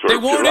 go elsewhere. They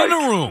weren't in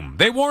the room.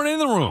 They weren't in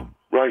the room.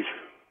 Right.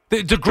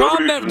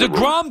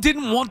 DeGrom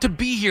didn't want to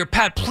be here.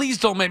 Pat, please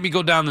don't make me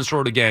go down this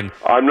road again.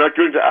 I'm not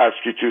going to ask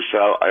you to,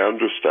 Sal. I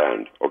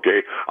understand,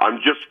 okay? I'm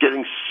just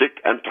getting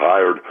sick and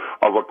tired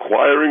of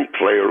acquiring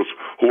players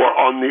who are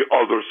on the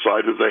other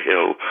side of the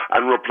hill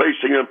and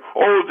replacing them.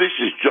 Oh, this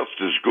is just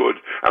as good.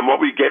 And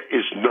what we get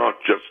is not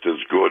just as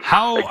good.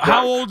 How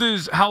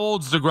old's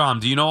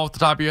DeGrom? Do you know off the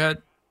top of your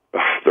head?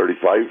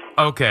 35.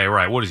 Okay,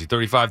 right. What is he,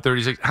 35,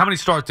 36? How many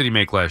starts did he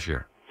make last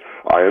year?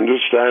 I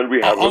understand we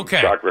have a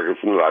track record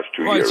from the last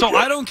 2 years. So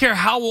I don't care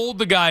how old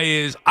the guy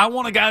is. I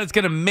want a guy that's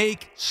going to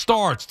make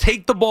starts,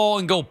 take the ball,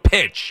 and go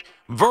pitch.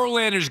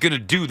 Verlander's going to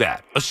do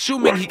that.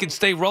 Assuming he can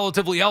stay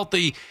relatively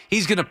healthy,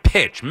 he's going to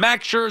pitch.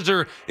 Max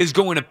Scherzer is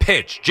going to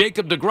pitch.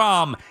 Jacob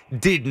DeGrom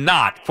did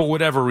not, for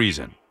whatever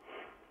reason.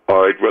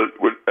 All right. Well,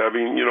 I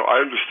mean, I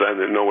understand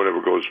that no one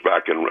ever goes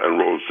back and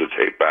rolls the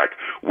tape back.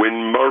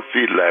 When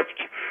Murphy left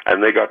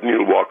and they got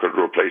Neil Walker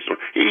to replace him,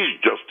 he's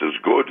just as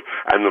good.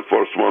 And the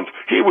first month,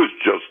 he was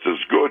just as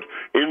good.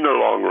 In the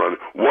long run,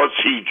 was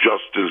he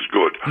just as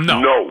good?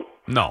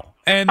 No.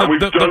 And we've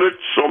done it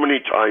so many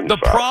times. The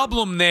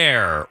problem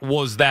there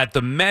was that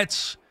the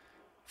Mets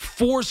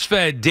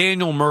force-fed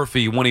Daniel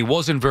Murphy when he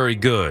wasn't very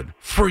good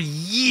for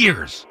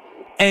years.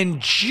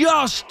 And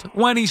just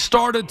when he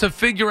started to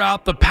figure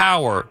out the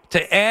power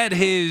to add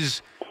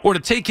to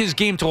take his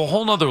game to a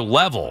whole nother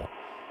level,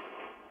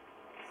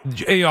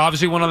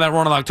 obviously went on that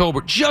run in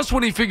October. Just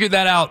when he figured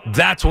that out,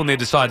 that's when they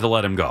decided to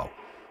let him go.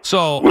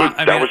 So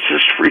that was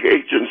just free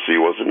agency,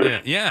 wasn't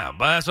it? Yeah,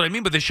 but that's what I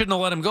mean. But they shouldn't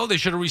have let him go. They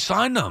should have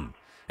re-signed him.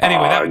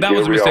 Anyway, that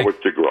was a mistake.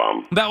 With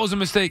DeGrom. That was a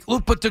mistake.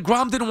 Look, but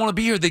DeGrom didn't want to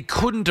be here. They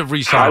couldn't have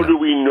re-signed him. How do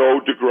we know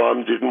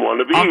DeGrom didn't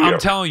want to be here? I'm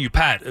telling you,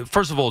 Pat,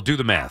 first of all, do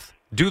the math.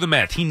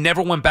 He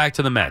never went back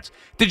to the Mets.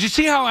 Did you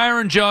see how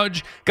Aaron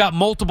Judge got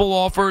multiple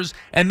offers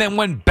and then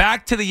went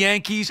back to the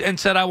Yankees and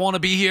said, I want to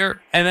be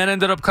here, and then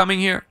ended up coming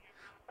here?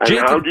 And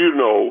how do you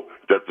know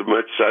that the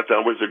Mets sat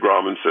down with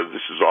DeGrom and said,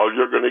 this is all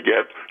you're going to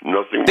get,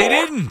 nothing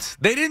more?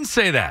 They didn't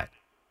say that.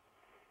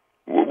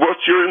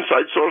 What's your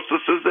inside source that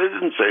says they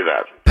didn't say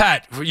that?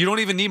 Pat, you don't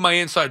even need my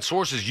inside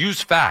sources.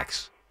 Use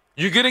facts.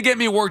 You're going to get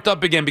me worked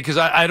up again because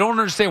I don't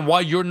understand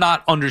why you're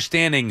not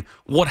understanding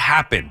what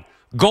happened.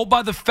 Go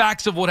by the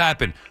facts of what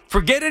happened.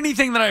 Forget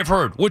anything that I've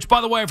heard, which, by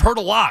the way, I've heard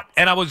a lot.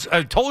 And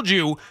I told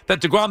you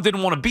that DeGrom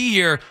didn't want to be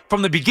here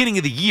from the beginning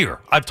of the year.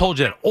 I've told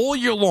you that all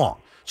year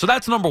long. So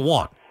that's number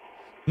one.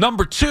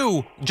 Number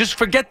two, just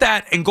forget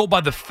that and go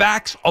by the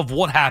facts of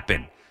what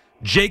happened.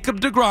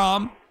 Jacob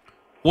DeGrom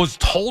was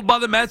told by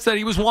the Mets that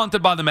he was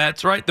wanted by the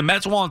Mets, right? The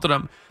Mets wanted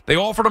him. They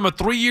offered him a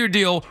 3-year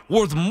deal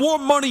worth more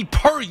money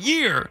per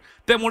year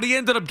than what he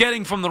ended up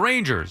getting from the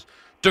Rangers.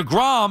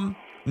 DeGrom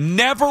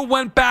never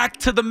went back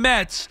to the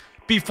Mets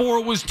before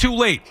it was too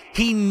late.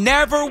 He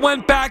never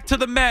went back to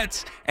the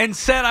Mets and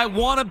said, I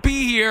want to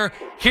be here.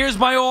 Here's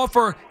my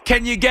offer.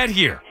 Can you get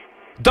here?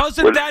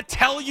 Doesn't that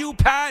tell you,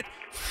 Pat,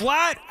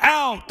 flat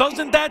out,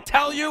 doesn't that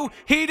tell you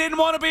he didn't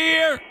want to be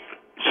here?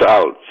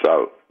 Sal,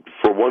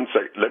 for 1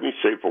 second, let me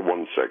say for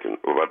 1 second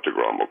about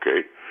DeGrom,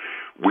 okay?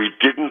 We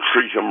didn't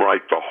treat him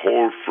right the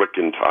whole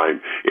frickin'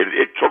 time.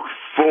 It took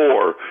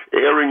Thor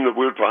airing the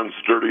Wilpons'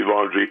 dirty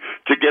laundry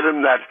to get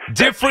him that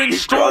different that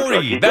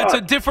story. That's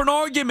got. a different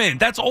argument.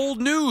 That's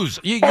old news.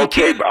 You Okay,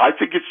 can't. but I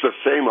think it's the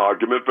same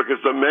argument because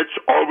the Mets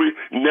always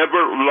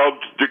never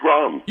loved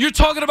DeGrom. You're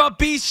talking about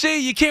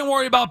BC. You can't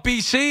worry about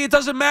BC. It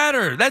doesn't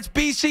matter. That's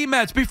BC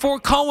Mets before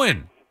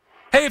Cohen.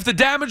 Hey, if the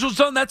damage was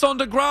done, that's on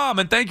DeGrom.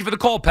 And thank you for the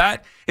call,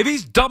 Pat. If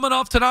he's dumb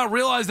enough to not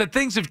realize that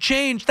things have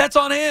changed, that's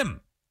on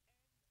him.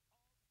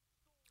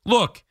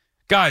 Look,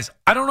 guys,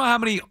 I don't know how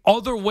many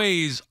other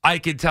ways I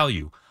could tell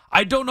you.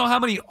 I don't know how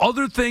many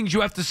other things you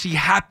have to see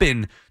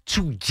happen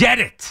to get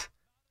it.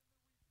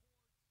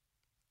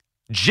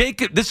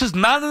 Jacob, this is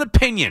not an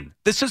opinion.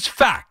 This is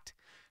fact.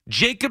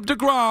 Jacob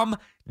DeGrom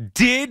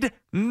did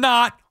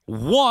not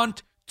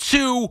want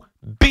to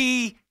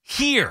be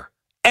here.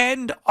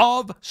 End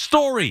of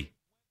story.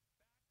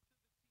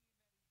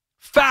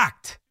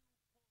 Fact.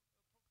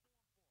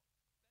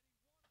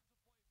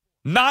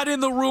 Not in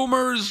the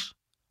rumors,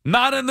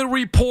 not in the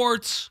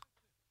reports,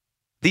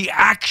 the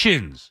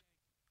actions.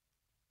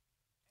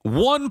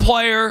 One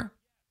player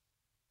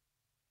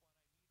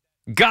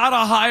got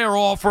a higher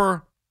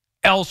offer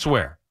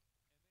elsewhere.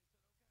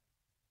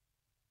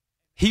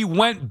 He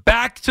went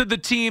back to the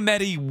team that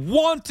he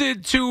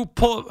wanted to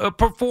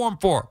perform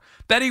for,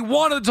 that he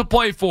wanted to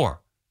play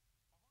for.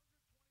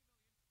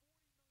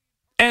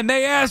 And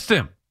they asked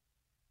him,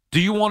 do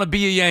you want to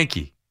be a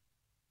Yankee?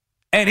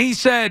 And he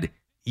said,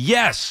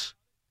 yes,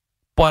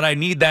 but I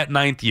need that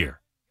 9th year.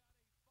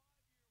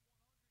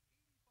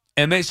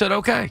 And they said,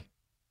 okay.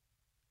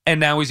 And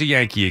now he's a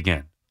Yankee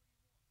again.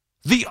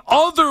 The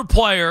other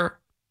player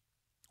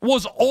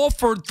was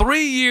offered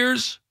 3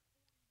 years,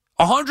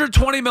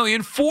 $120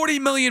 million,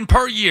 $40 million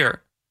per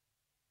year.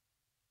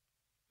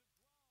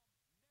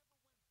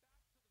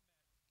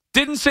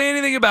 Didn't say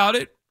anything about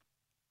it.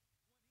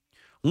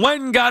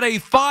 Went and got a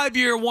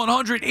 5-year,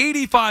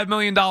 $185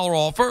 million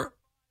offer.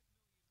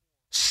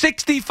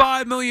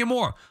 $65 million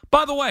more.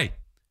 By the way,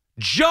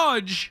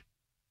 Judge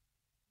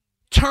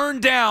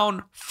turned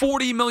down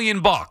 $40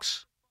 million.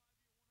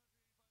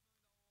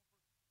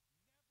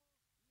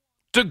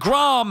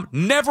 DeGrom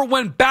never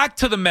went back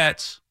to the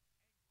Mets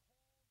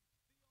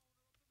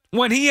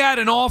when he had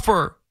an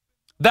offer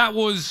that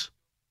was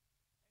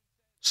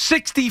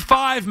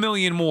 $65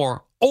 million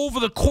more over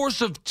the course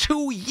of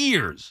 2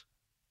 years.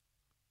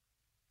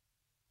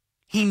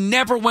 He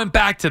never went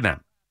back to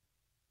them.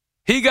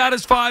 He got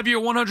his 5-year,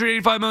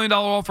 $185 million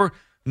offer,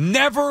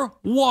 never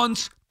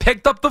once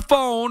picked up the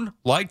phone,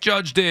 like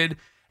Judge did,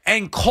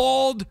 and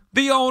called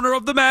the owner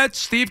of the Mets,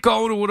 Steve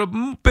Cohen, who would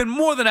have been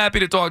more than happy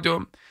to talk to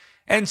him,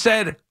 and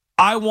said,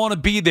 I want to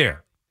be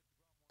there.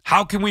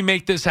 How can we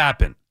make this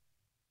happen?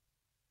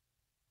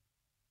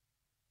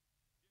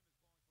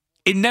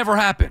 It never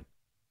happened.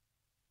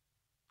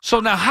 So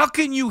now how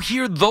can you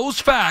hear those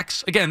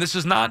facts? Again, this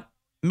is not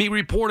me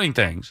reporting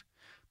things.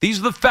 These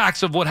are the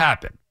facts of what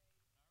happened.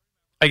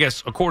 I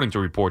guess according to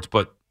reports,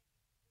 but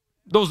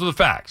those are the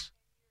facts.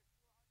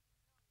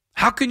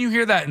 How can you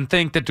hear that and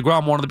think that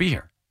DeGrom wanted to be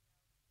here?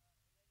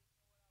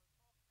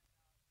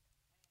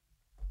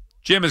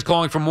 Jim is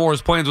calling from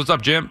Morris Plains. What's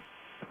up, Jim?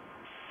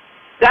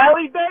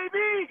 Sally,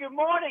 baby, good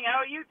morning. How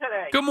are you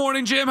today? Good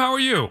morning, Jim. How are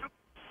you? All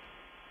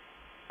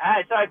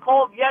right, so I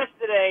called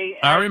yesterday.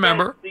 And I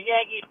remember. The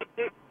Yankees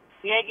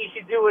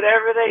should do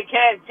whatever they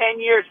can. 10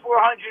 years,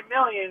 $400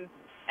 million.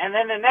 And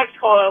then the next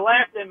caller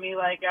laughed at me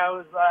like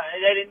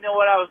they didn't know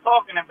what I was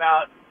talking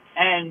about.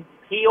 And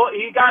he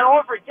got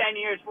offered 10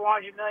 years,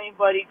 $400 million,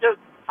 but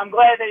I'm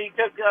glad that he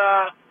took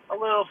a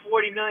little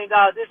 $40 million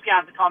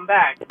discount to come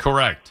back.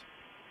 Correct.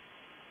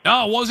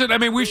 No, was it? I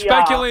mean, we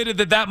speculated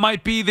that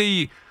might be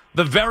the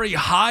very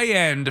high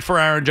end for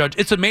Aaron Judge.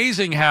 It's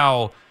amazing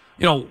how,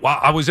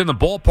 I was in the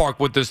ballpark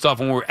with this stuff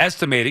when we were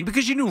estimating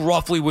because you knew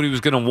roughly what he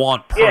was going to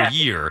want per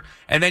year.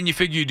 And then you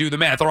figure you do the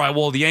math. All right,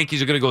 well, the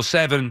Yankees are going to go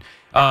 7.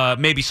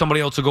 Maybe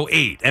somebody else will go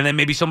 8. And then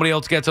maybe somebody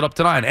else gets it up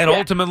to 9. And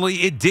ultimately,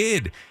 it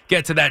did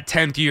get to that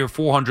 10th year,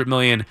 $400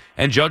 million.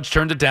 And Judge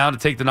turned it down to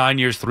take the 9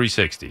 years,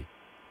 $360.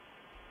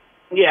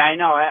 Yeah, I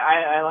know.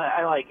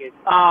 I like it.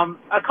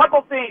 A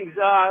couple things,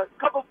 a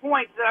couple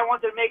points that I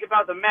wanted to make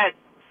about the Mets.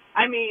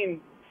 I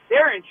mean,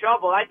 they're in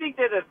trouble. I think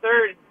they're the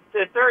third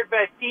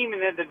best team in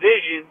the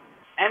division.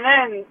 And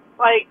then,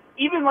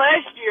 even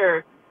last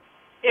year,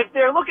 if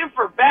they're looking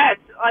for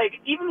bats,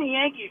 even the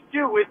Yankees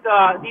too, with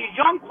these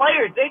young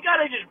players, they got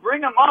to just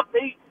bring them up.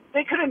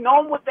 They could have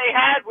known what they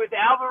had with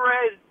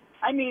Alvarez.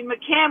 I mean,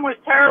 McCann was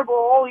terrible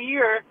all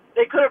year.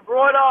 They could have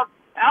brought up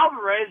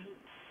Alvarez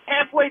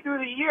halfway through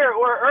the year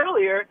or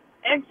earlier,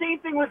 and same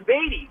thing with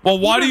Beatty. Well,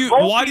 why do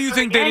you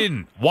think they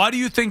didn't? Why do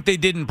you think they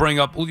didn't bring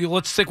up?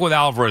 Let's stick with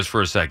Alvarez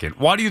for a second.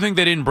 Why do you think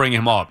they didn't bring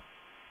him up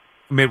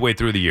midway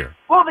through the year?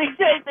 Well, they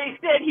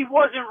said he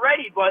wasn't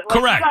ready, but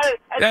correct.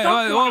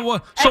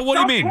 So what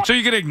do you mean? So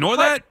you can ignore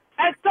that?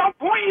 At some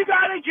point, you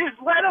got to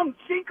just let him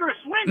sink or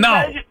swim.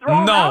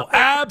 No,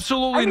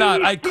 absolutely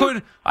not. I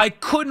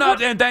could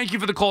not, and thank you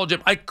for the call,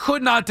 Jim. I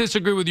could not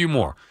disagree with you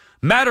more.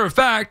 Matter of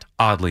fact,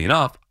 oddly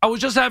enough, I was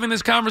just having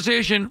this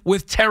conversation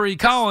with Terry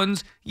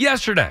Collins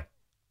yesterday.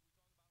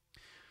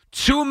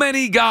 Too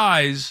many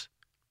guys,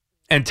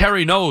 and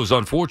Terry knows,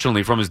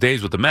 unfortunately, from his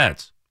days with the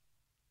Mets,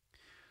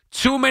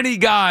 too many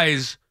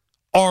guys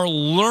are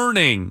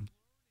learning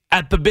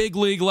at the big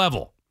league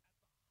level.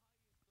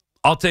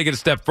 I'll take it a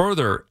step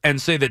further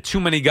and say that too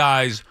many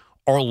guys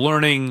are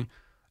learning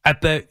at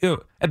the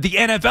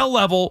NFL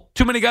level.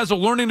 Too many guys are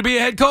learning to be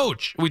a head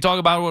coach. We talk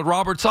about it with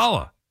Robert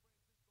Saleh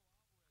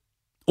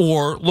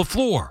or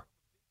LaFleur.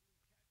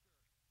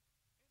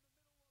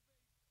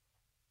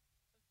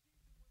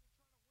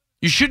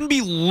 You shouldn't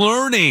be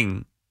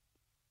learning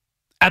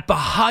at the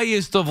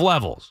highest of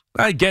levels.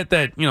 I get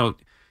that,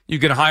 you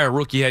can hire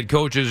rookie head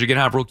coaches, you can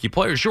have rookie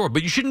players, sure,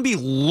 but you shouldn't be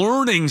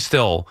learning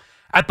still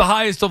at the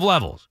highest of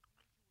levels.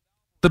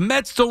 The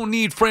Mets don't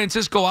need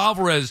Francisco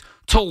Alvarez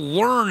to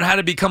learn how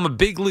to become a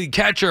big league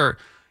catcher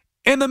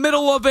in the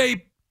middle of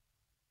a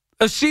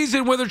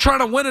season where they're trying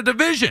to win a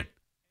division.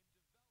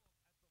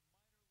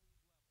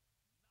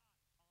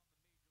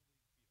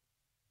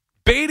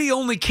 Beatty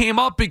only came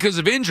up because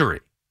of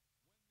injury.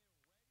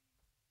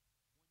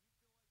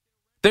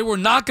 They were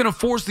not going to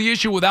force the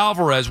issue with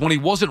Alvarez when he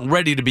wasn't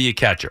ready to be a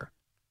catcher.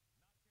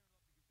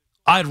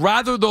 I'd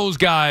rather those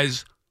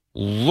guys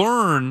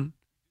learn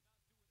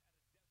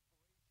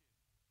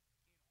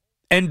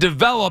and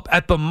develop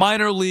at the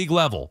minor league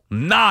level,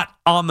 not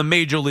on the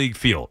major league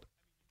field.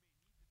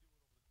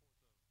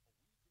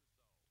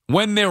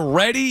 When they're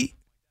ready,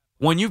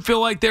 when you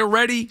feel like they're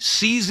ready,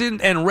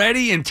 seasoned and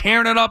ready and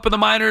tearing it up in the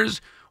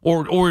minors,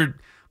 or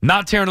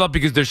not tearing it up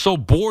because they're so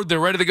bored they're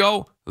ready to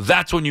go,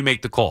 that's when you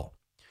make the call.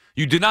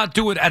 You do not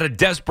do it out of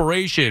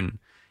desperation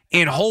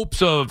in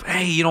hopes of,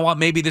 hey, you know what,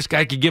 maybe this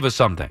guy could give us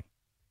something.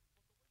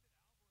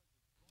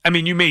 I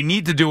mean, you may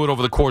need to do it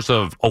over the course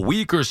of a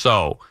week or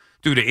so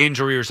due to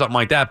injury or something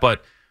like that,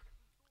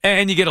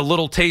 and you get a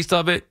little taste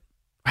of it,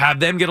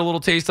 have them get a little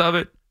taste of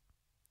it.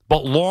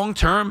 But long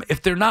term,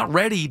 if they're not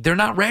ready, they're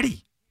not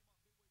ready.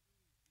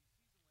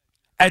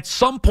 At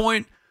some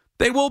point,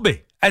 they will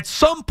be. At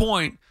some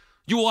point,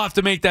 you will have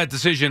to make that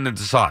decision and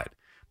decide.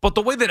 But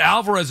the way that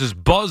Alvarez is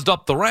buzzed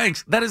up the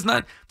ranks, there's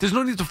no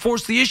need to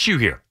force the issue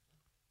here.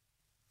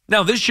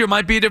 Now, this year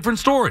might be a different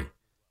story.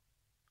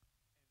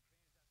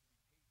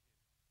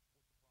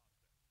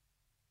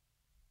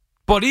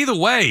 But either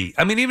way,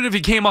 I mean, even if he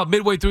came up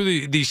midway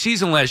through the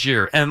season last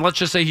year, and let's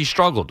just say he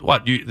struggled,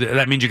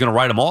 that means you're going to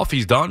write him off?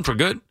 He's done for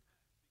good?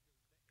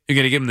 You're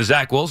going to give him the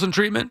Zach Wilson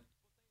treatment?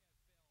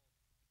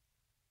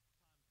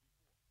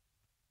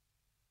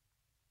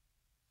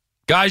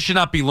 Guys should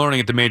not be learning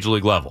at the major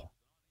league level.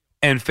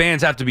 And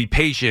fans have to be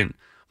patient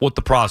with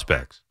the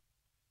prospects.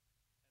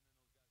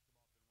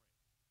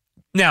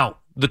 Now,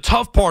 the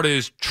tough part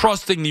is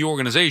trusting the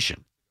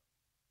organization,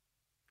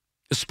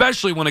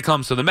 especially when it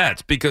comes to the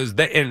Mets, because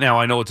and now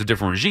I know it's a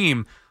different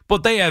regime,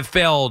 but they have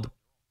failed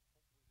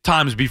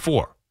times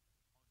before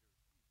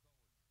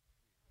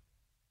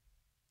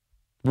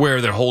where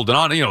they're holding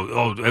on.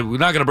 We're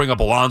not going to bring up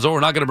Alonso,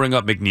 we're not going to bring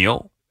up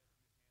McNeil,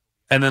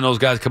 and then those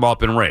guys come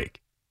up and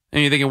rake.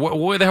 And you're thinking,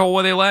 where the hell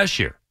were they last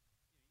year?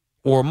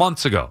 Or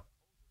months ago.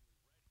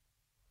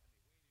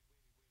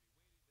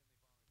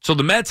 So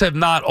the Mets have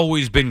not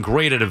always been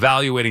great at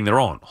evaluating their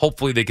own.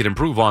 Hopefully they could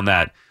improve on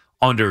that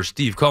under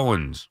Steve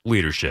Cohen's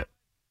leadership.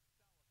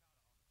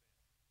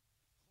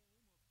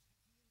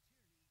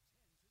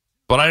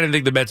 But I didn't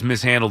think the Mets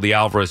mishandled the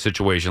Alvarez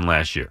situation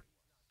last year.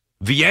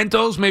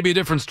 Vientos may be a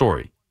different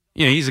story.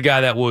 He's a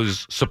guy that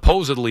was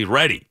supposedly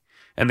ready.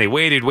 And they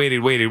waited.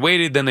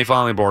 Then they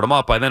finally brought him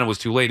up. By then it was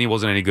too late and he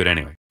wasn't any good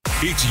anyway.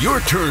 It's your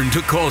turn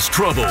to cause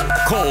trouble.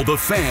 Call the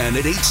Fan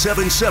at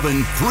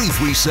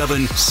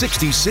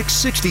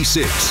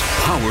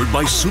 877-337-6666. Powered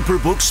by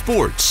Superbook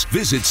Sports.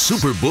 Visit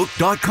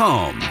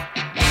superbook.com.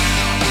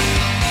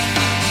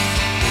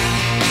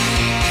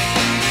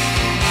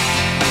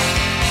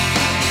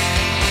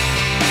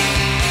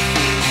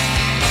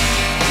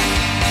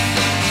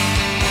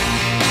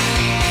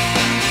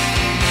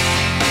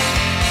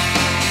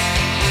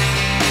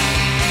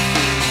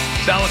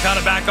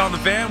 Salicata back on the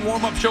Fan.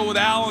 Warm-up show with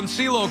Al and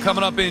CeeLo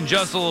coming up in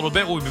just a little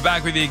bit. We'll be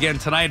back with you again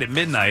tonight at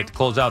midnight to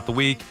close out the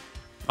week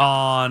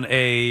on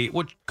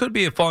what could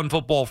be a fun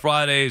football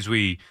Friday as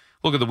we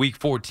look at the Week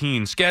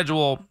 14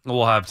 schedule.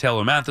 We'll have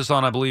Taylor Mathis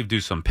on, I believe, do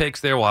some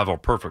picks there. We'll have our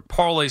perfect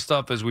parlay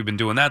stuff as we've been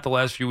doing that the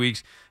last few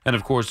weeks. And,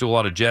 of course, do a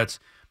lot of Jets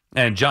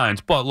and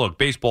Giants. But, look,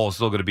 baseball is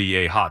still going to be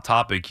a hot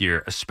topic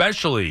here,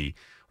 especially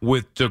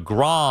with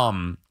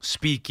DeGrom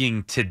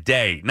speaking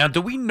today. Now,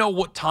 do we know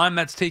what time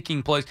that's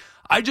taking place?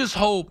 I just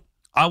hope,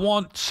 I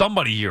want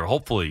somebody here,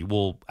 hopefully,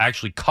 will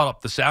actually cut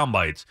up the sound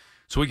bites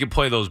so we can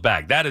play those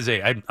back.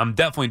 I'm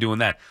definitely doing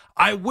that.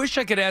 I wish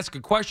I could ask a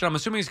question. I'm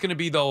assuming it's going to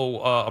be,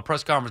 though, a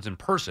press conference in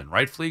person,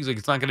 right, Fleegs? Like,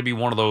 it's not going to be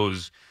one of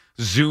those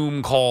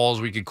Zoom calls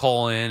we could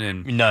call in.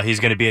 And no, he's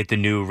going to be at the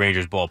new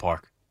Rangers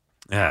ballpark.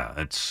 Yeah,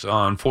 it's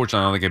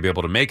unfortunately, I don't think I'd be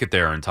able to make it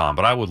there in time,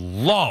 but I would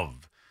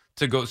love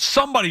to go.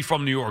 Somebody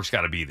from New York's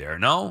got to be there,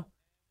 no?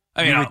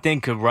 I mean, you would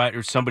think, right,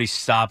 or somebody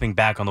stopping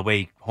back on the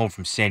way home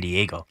from San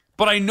Diego.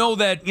 But I know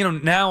that,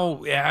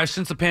 now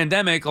since the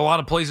pandemic, a lot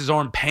of places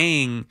aren't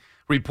paying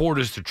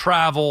reporters to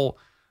travel.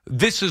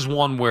 This is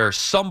one where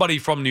somebody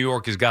from New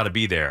York has got to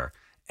be there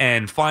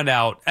and find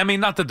out. I mean,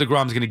 not that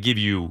DeGrom's going to give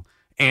you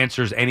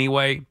answers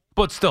anyway,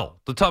 but still,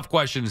 the tough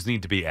questions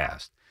need to be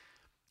asked.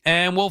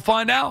 And we'll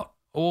find out.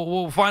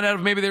 We'll find out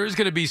if maybe there is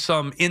going to be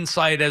some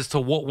insight as to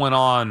what went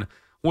on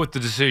with the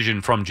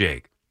decision from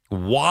Jake.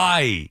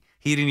 Why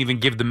he didn't even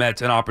give the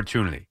Mets an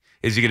opportunity.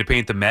 Is he going to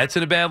paint the Mets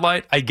in a bad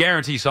light? I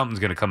guarantee something's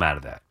going to come out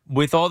of that.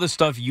 With all the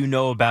stuff you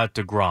know about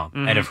DeGrom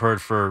and have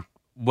heard for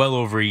well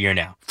over a year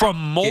now. From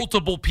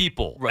multiple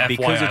people. Right,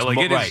 because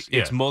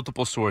it's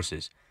multiple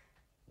sources.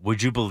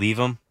 Would you believe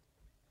him?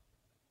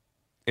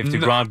 If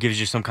DeGrom gives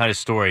you some kind of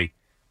story,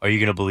 are you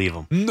going to believe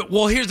him? No,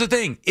 well, here's the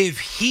thing. If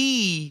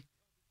he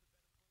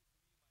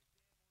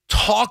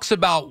talks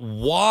about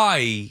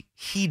why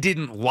he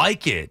didn't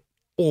like it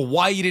or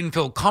why he didn't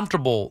feel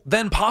comfortable,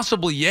 then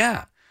possibly,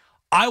 yeah.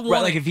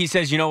 Like if he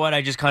says, you know what,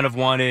 I just kind of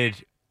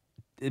wanted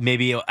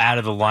maybe out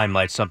of the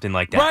limelight, something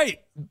like that.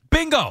 Right.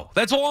 Bingo.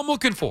 That's all I'm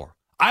looking for.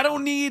 I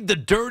don't need the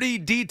dirty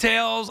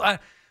details.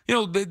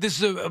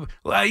 This is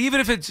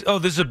even if it's,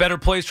 this is a better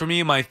place for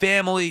me and my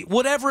family,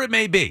 whatever it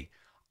may be.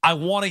 I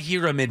want to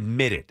hear him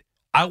admit it.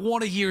 I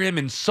want to hear him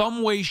in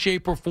some way,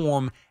 shape, or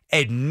form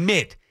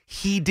admit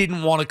he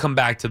didn't want to come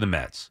back to the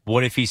Mets.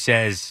 What if he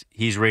says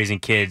he's raising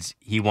kids,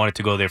 he wanted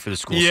to go there for the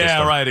school system?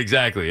 Yeah, right,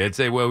 exactly. I'd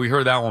say, well, we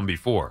heard that one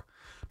before.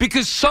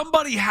 Because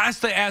somebody has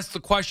to ask the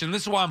question.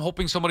 This is why I'm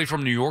hoping somebody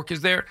from New York is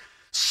there.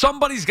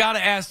 Somebody's got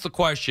to ask the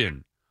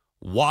question,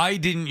 why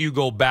didn't you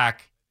go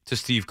back to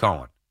Steve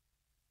Cohen?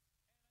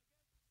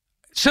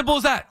 Simple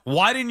as that.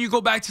 Why didn't you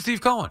go back to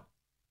Steve Cohen?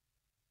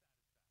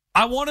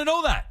 I want to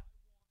know that.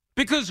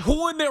 Because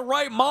who in their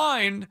right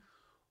mind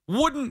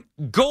wouldn't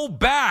go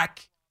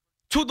back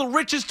to the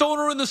richest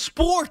owner in the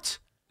sport?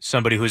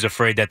 Somebody who's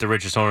afraid that the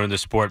richest owner in the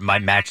sport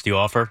might match the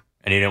offer,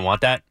 and he didn't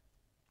want that?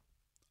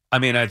 I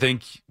mean, I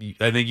think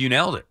you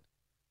nailed it.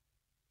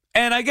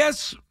 And I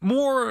guess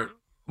more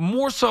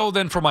so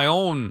than for my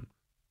own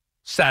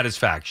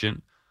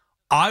satisfaction,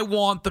 I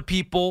want the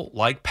people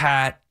like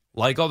Pat,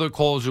 like other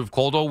callers who've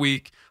called all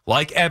week,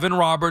 like Evan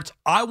Roberts,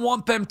 I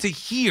want them to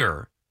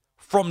hear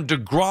from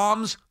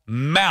DeGrom's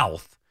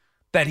mouth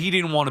that he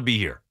didn't want to be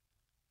here.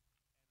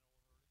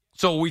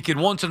 So we can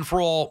once and for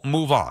all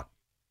move on.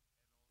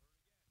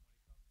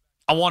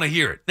 I want to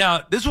hear it.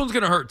 Now, this one's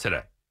going to hurt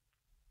today.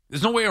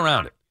 There's no way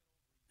around it.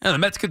 And the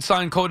Mets could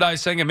sign Kodai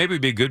Senga. Maybe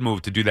it'd be a good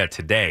move to do that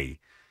today.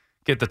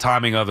 Get the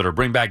timing of it or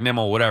bring back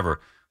Nimmo, whatever.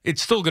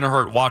 It's still going to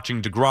hurt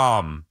watching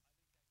DeGrom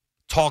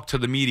talk to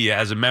the media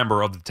as a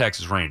member of the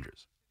Texas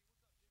Rangers.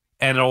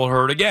 And it'll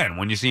hurt again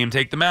when you see him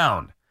take the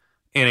mound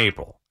in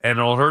April. And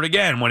it'll hurt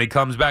again when he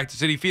comes back to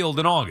Citi Field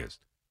in August.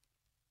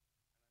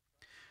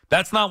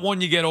 That's not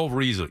one you get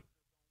over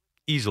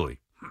easily.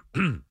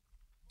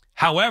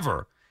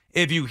 However,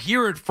 if you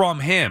hear it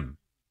from him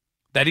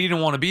that he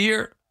didn't want to be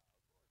here,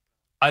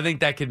 I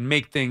think that could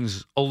make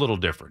things a little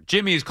different.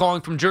 Jimmy is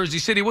calling from Jersey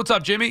City. What's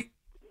up, Jimmy?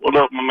 What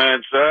up, my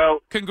man,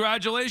 Sal?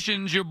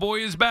 Congratulations. Your boy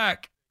is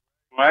back.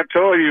 I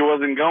told you he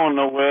wasn't going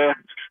nowhere.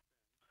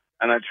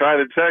 And I tried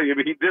to tell you,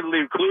 but he did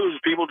leave clues.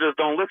 People just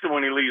don't listen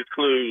when he leaves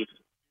clues.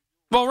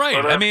 Well,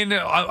 right. But, I mean,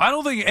 I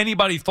don't think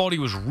anybody thought he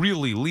was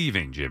really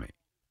leaving, Jimmy.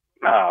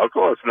 No, of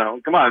course no.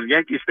 Come on,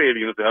 Yankee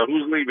Stadium.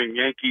 Who's leaving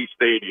Yankee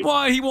Stadium?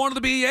 Well, he wanted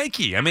to be a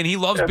Yankee. I mean, he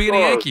loves being a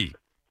Yankee.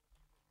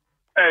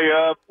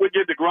 Hey, we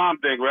did the Grom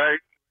thing, right?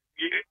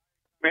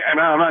 I'm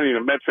not even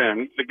a Mets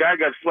fan. The guy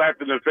got slapped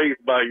in the face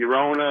by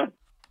Urona.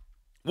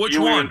 Which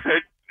one?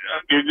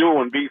 You're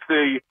doing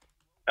BC.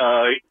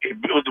 It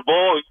was the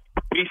ball.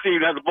 BC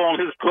had the ball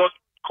in his court.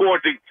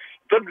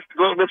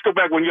 Let's go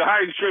back. When you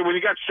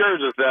got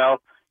Scherzer,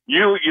 Sal,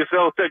 you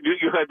yourself said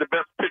you had the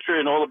best pitcher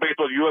in all of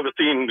baseball you ever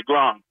seen in the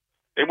DeGrom.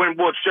 They went and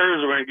bought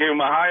Scherzer and gave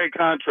him a higher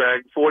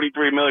contract,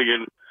 $43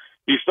 million.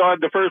 He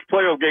started the first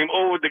playoff game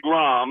over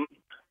DeGrom.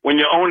 When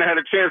your owner had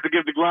a chance to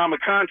give DeGrom a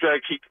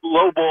contract, he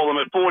lowballed him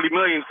at $40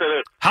 million instead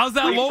of. How's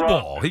that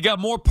lowball? He got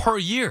more per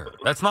year.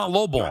 That's not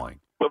lowballing.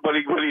 But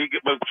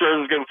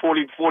Scherzer's getting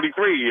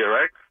 43 a year,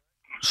 right?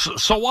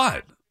 So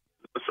what?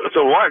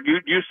 So what?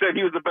 You said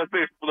he was the best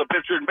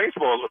pitcher in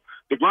baseball.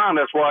 DeGrom.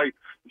 That's why.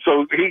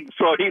 So he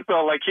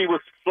felt like he was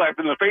slapped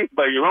in the face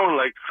by your own.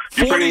 Like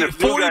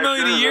 $40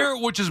 million a year,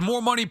 which is more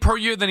money per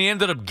year than he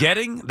ended up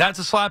getting. That's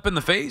a slap in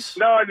the face.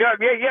 No,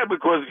 yeah,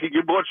 because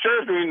you bought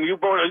Scherzer and you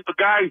bought a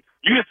guy.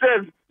 You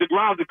said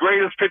DeGrom's the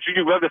greatest pitcher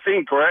you've ever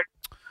seen, correct?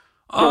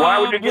 So why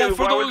would you give?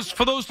 Well,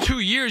 for those 2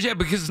 years, yeah,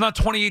 because it's not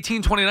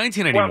 2018,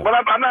 2019 anymore. Well,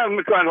 but I'm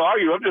not trying to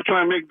argue. I'm just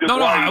trying to make this.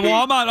 No.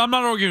 I'm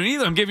not arguing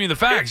either. I'm giving you the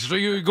facts. So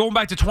you're going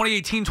back to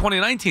 2018,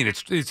 2019.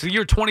 It's the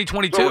year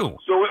 2022. So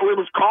it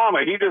was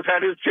karma. He just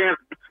had his chance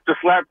to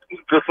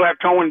slap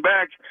Cohen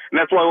back, and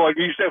that's why, like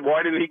you said,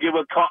 why didn't he give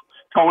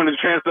Cohen a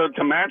chance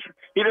to match?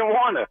 He didn't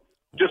want to.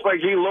 Just like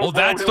he lowballed him. Well,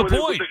 that's the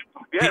point.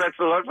 That's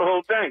the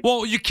whole thing.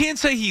 Well, you can't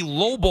say he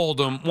lowballed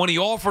him when he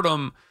offered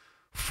him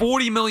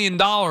 $40 million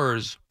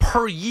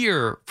per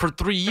year for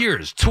 3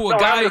 years to a No,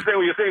 guy. I understand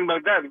what you're saying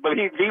about that, but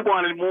he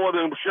wanted more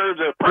than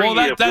Scherzer per Well,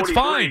 year. that's 43.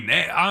 fine,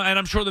 and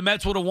I'm sure the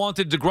Mets would have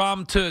wanted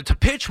DeGrom to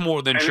pitch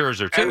more than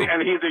Scherzer too.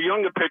 And he's a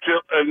younger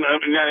pitcher, and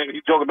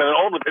he's talking about an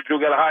older pitcher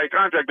who got a higher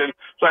contract. And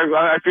so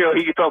I feel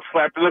he felt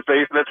slapped in the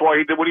face, and that's why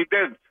he did what he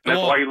did. That's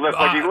why he left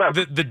like he left.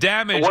 The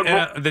damage,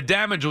 the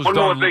damage was one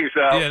done. more thing,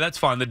 Sal. Yeah, that's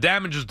fine. The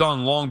damage was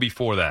done long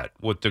before that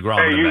with DeGrom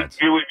Hey, and the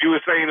Mets. you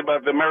were saying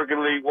about the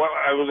American League. Well,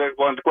 I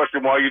wanted to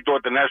question why you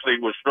thought the National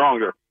League was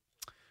stronger.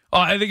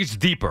 I think it's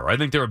deeper. I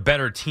think there are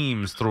better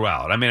teams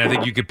throughout. I mean, I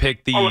think you could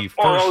pick the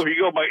first. If you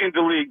go by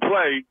interleague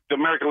play, the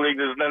American League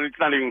it's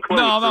not even close.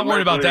 No, I'm not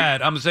worried about League.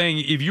 that. I'm saying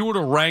if you were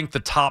to rank the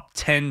top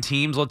 10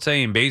 teams, let's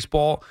say in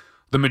baseball,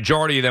 the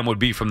majority of them would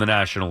be from the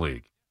National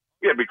League.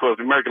 Yeah, because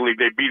the American League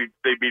they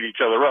beat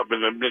each other up,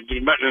 and the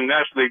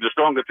National League the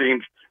stronger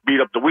teams beat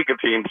up the weaker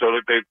teams, so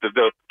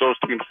that those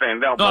teams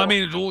stand out. No, more. I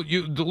mean,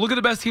 you look at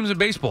the best teams in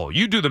baseball.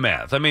 You do the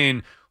math. I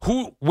mean,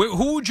 who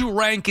would you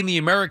rank in the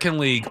American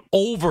League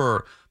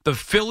over the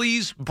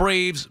Phillies,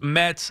 Braves,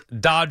 Mets,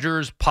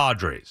 Dodgers,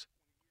 Padres?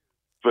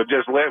 For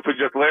just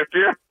last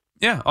year?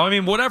 Yeah, I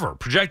mean, whatever.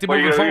 Projected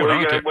moving forward. You're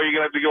gonna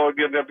have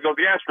to go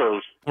the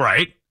Astros.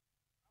 Right.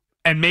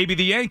 And maybe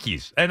the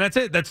Yankees. And that's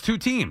it. That's two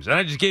teams. And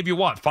I just gave you,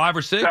 what, 5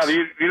 or 6? Now,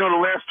 you know the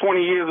last 20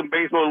 years in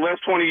baseball, the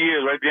last 20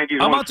 years, right? The Yankees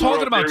I'm won not 2 talking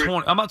World about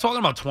Series. 20. I'm not talking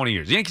about 20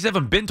 years. The Yankees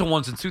haven't been to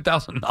one since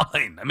 2009.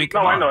 I mean,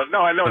 come on.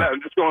 I know that.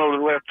 I'm just going over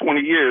the last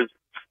 20 years.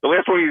 The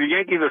last 20 years, the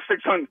Yankees are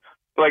 600.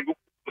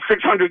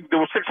 There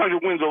were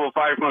 600 wins over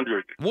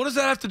 500. What does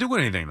that have to do with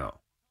anything, though?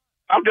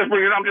 I'm just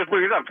bringing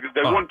it up because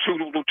they won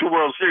two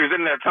World Series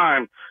in that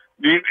time.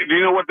 Do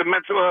you know what the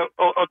Mets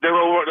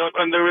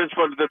there is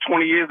for the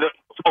 20 years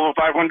over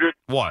 500?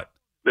 What?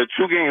 The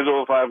 2 games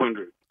over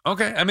 500.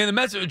 Okay. I mean, the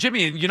Mets,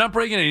 Jimmy, you're not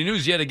breaking any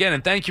news yet again,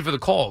 and thank you for the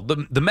call.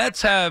 The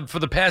Mets have, for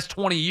the past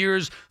 20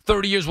 years,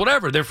 30 years,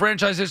 whatever, their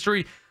franchise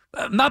history,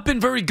 not been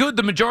very good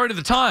the majority of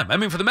the time. I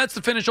mean, for the Mets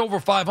to finish over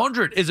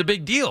 500 is a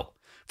big deal.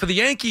 For the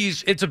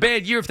Yankees, it's a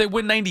bad year if they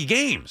win 90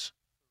 games.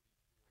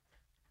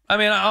 I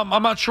mean,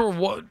 I'm not sure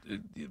what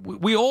 –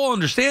 we all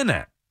understand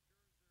that.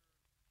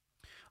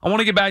 I want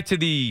to get back to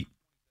the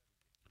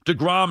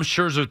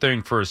DeGrom-Scherzer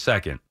thing for a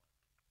second.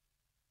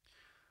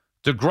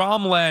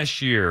 DeGrom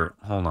last year,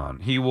 hold on,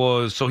 he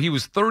was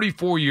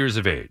 34 years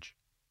of age.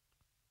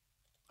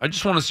 I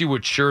just want to see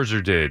what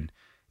Scherzer did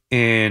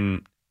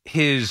in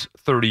his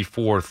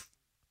 34th,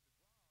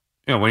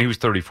 when he was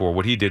 34,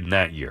 what he did in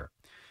that year.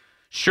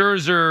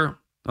 Scherzer,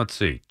 let's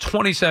see,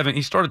 27,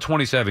 he started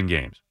 27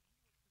 games.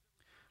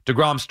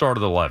 DeGrom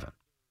started 11.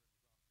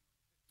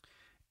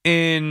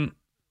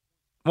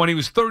 When he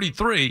was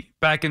 33,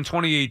 back in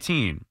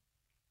 2018,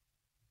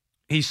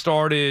 he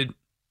started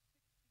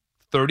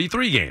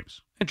 33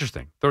 games.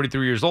 Interesting.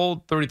 33 years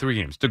old, 33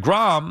 games.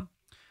 DeGrom,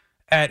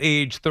 at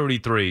age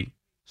 33,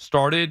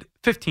 started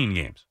 15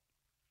 games.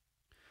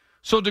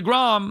 So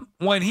DeGrom,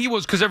 when he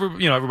was, because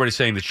everybody's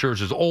saying that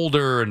Scherzer's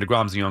older and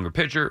DeGrom's a younger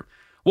pitcher.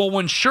 Well,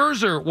 when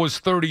Scherzer was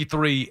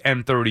 33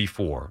 and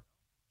 34,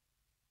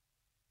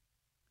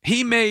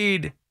 he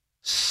made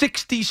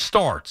 60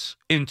 starts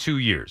in 2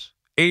 years.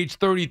 Age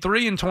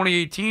 33 in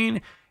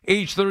 2018,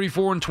 age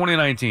 34 in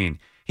 2019.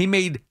 He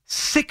made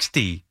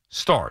 60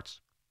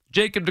 starts.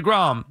 Jacob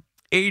DeGrom,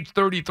 age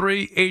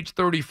 33, age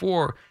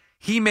 34,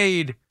 he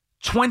made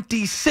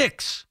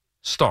 26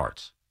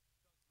 starts.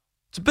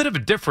 It's a bit of a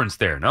difference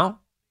there, no?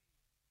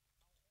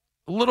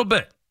 A little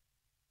bit.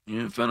 A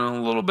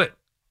little bit.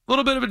 A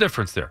little bit of a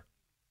difference there.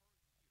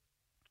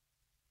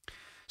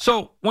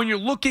 So when you're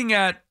looking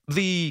at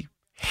the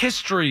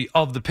history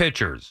of the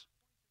pitchers,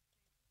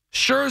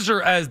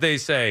 Scherzer, as they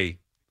say,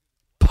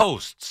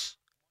 posts.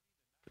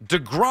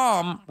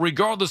 DeGrom,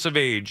 regardless of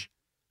age,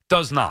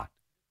 does not.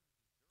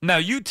 Now,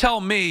 you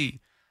tell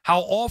me how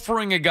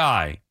offering a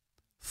guy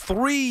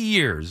 3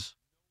 years,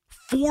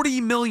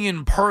 $40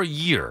 million per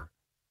year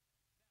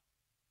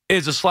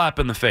is a slap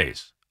in the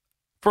face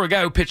for a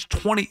guy who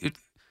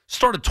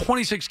started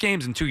 26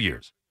 games in 2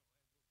 years.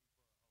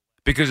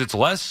 Because it's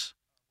less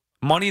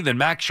money than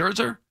Max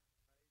Scherzer?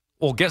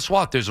 Well, guess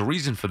what? There's a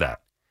reason for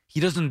that. He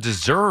doesn't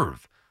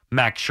deserve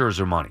Max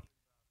Scherzer money.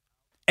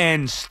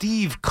 And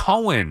Steve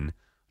Cohen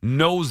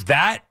knows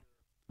that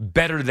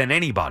better than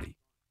anybody.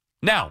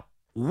 Now,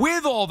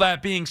 with all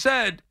that being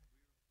said,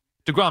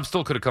 DeGrom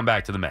still could have come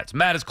back to the Mets.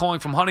 Matt is calling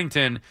from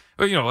Huntington,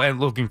 and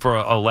looking for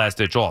a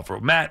last-ditch offer.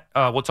 Matt,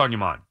 what's on your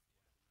mind?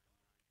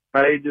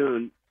 How you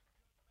doing?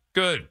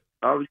 Good.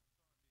 I was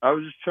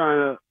just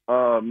trying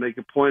to make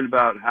a point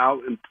about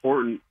how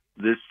important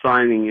this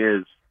signing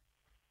is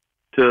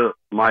to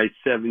my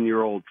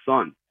 7-year-old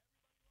son.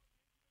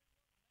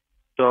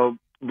 So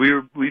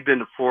we've been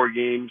to 4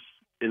 games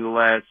in the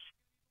last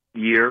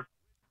year,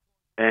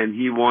 and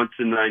he wants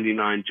a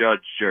 99 Judge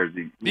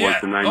jersey. He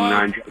wants a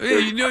 99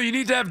 jersey. You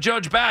need to have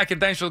Judge back,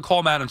 and thanks for the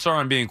call, Matt. I'm sorry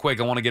I'm being quick.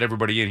 I want to get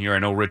everybody in here. I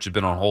know Rich has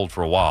been on hold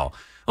for a while.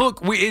 Look,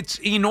 it's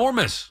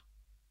enormous.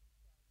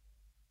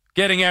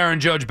 getting Aaron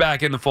Judge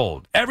back in the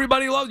fold.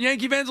 Everybody loves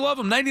Yankee fans love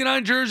him.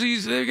 99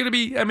 jerseys, they're going to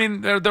be, I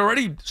mean, they're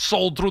already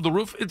sold through the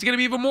roof. It's going to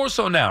be even more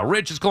so now.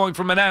 Rich is calling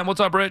from Manhattan. What's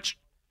up, Rich?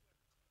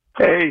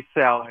 Hey,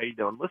 Sal. How you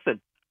doing?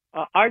 Listen,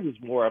 I was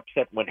more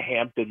upset when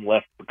Hampton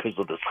left because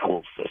of the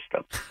school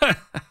system,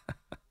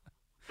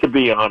 to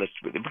be honest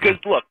with you. Because,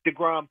 look,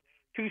 DeGrom,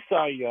 2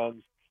 Cy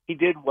Youngs, he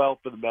did well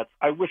for the Mets.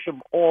 I wish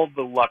him all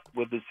the luck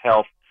with his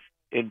health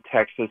in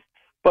Texas,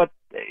 but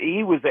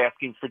he was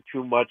asking for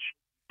too much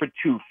for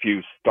too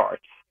few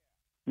starts.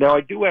 Now,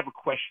 I do have a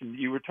question.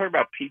 You were talking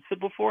about pizza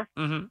before?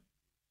 Mm-hmm.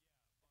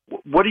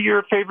 What are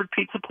your favorite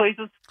pizza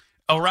places?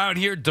 Around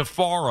here,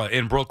 DeFara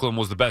in Brooklyn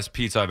was the best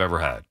pizza I've ever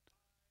had.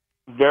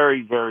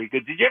 Very, very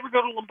good. Did you ever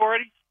go to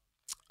Lombardi's?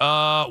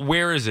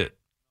 Where is it?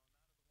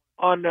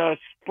 On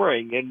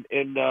Spring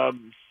in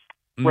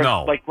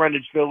no, like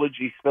Greenwich Village,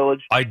 East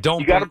Village. I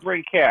don't. You got to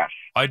bring cash.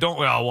 I don't.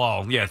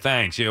 Well, yeah,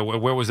 thanks. Yeah,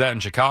 where was that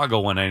in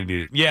Chicago when I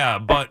needed it? Yeah,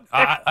 but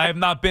I have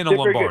not been to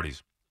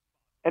Lombardi's.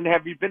 And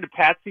have you been to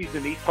Patsy's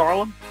in East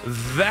Harlem?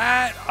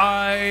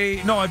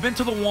 I've been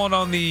to the one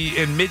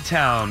in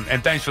Midtown.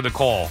 And thanks for the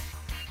call.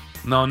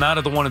 No, not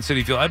at the one in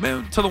Citi Field. I've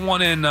been to the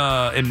one in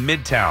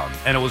Midtown,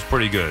 and it was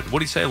pretty good. What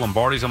do you say,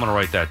 Lombardi's? I'm going to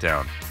write that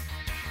down.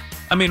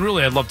 I mean,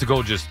 really, I'd love to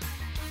go just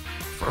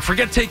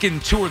forget taking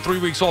 2 or 3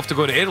 weeks off to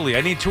go to Italy.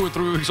 I need 2 or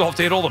 3 weeks off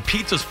to hit all the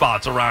pizza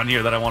spots around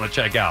here that I want to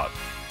check out.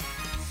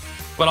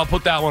 But I'll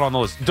put that one on the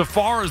list.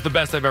 DeFara is the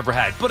best I've ever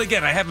had. But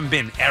again, I haven't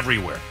been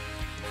everywhere.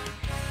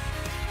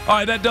 All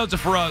right, that does it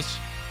for us.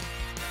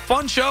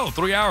 Fun show,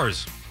 3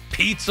 hours.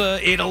 Pizza,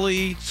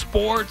 Italy,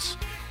 sports.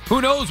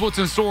 Who knows what's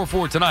in store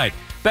for tonight?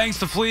 Thanks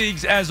to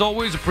Fleegs, as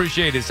always,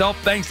 appreciate his help.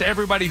 Thanks to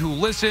everybody who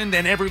listened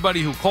and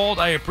everybody who called.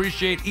 I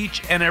appreciate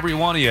each and every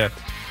one of you.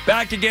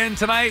 Back again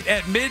tonight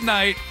at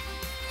midnight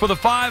for the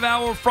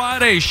 5-hour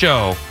Friday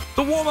show.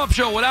 The warm-up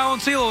show with Alan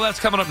Selo. That's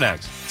coming up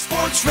next.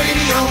 Sports Radio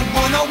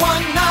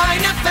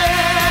 101.9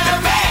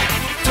 FM.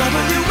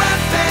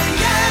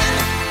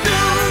 WFAN,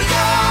 New York.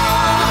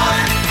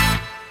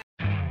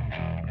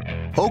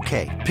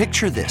 Okay,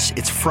 picture this.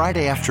 It's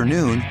Friday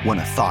afternoon when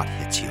a thought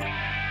hits you.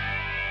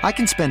 I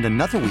can spend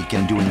another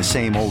weekend doing the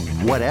same old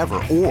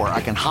whatever, or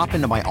I can hop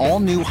into my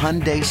all-new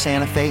Hyundai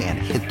Santa Fe and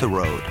hit the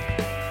road.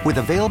 With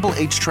available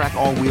H-Track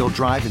all-wheel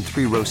drive and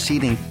 3-row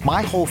seating,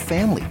 my whole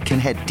family can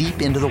head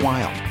deep into the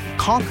wild.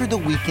 Conquer the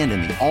weekend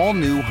in the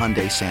all-new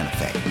Hyundai Santa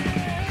Fe.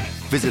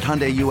 Visit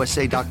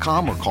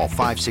HyundaiUSA.com or call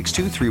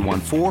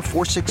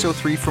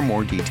 562-314-4603 for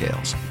more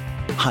details.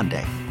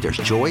 Hyundai, there's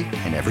joy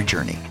in every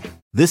journey.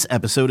 This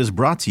episode is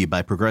brought to you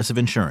by Progressive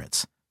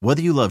Insurance.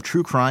 Whether you love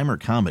true crime or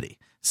comedy,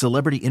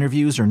 celebrity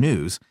interviews or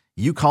news,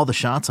 you call the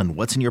shots on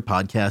what's in your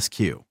podcast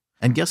queue.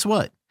 And guess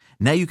what?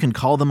 Now you can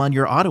call them on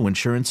your auto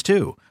insurance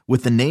too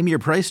with the Name Your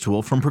Price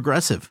tool from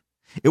Progressive.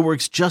 It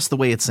works just the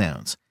way it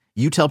sounds.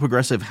 You tell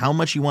Progressive how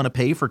much you want to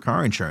pay for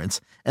car insurance,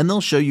 and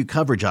they'll show you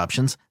coverage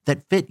options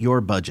that fit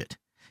your budget.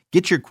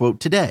 Get your quote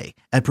today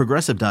at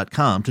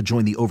Progressive.com to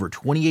join the over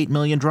 28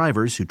 million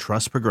drivers who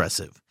trust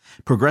Progressive.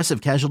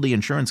 Progressive Casualty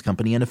Insurance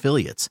Company and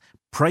Affiliates.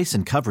 Price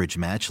and coverage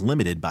match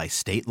limited by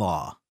state law.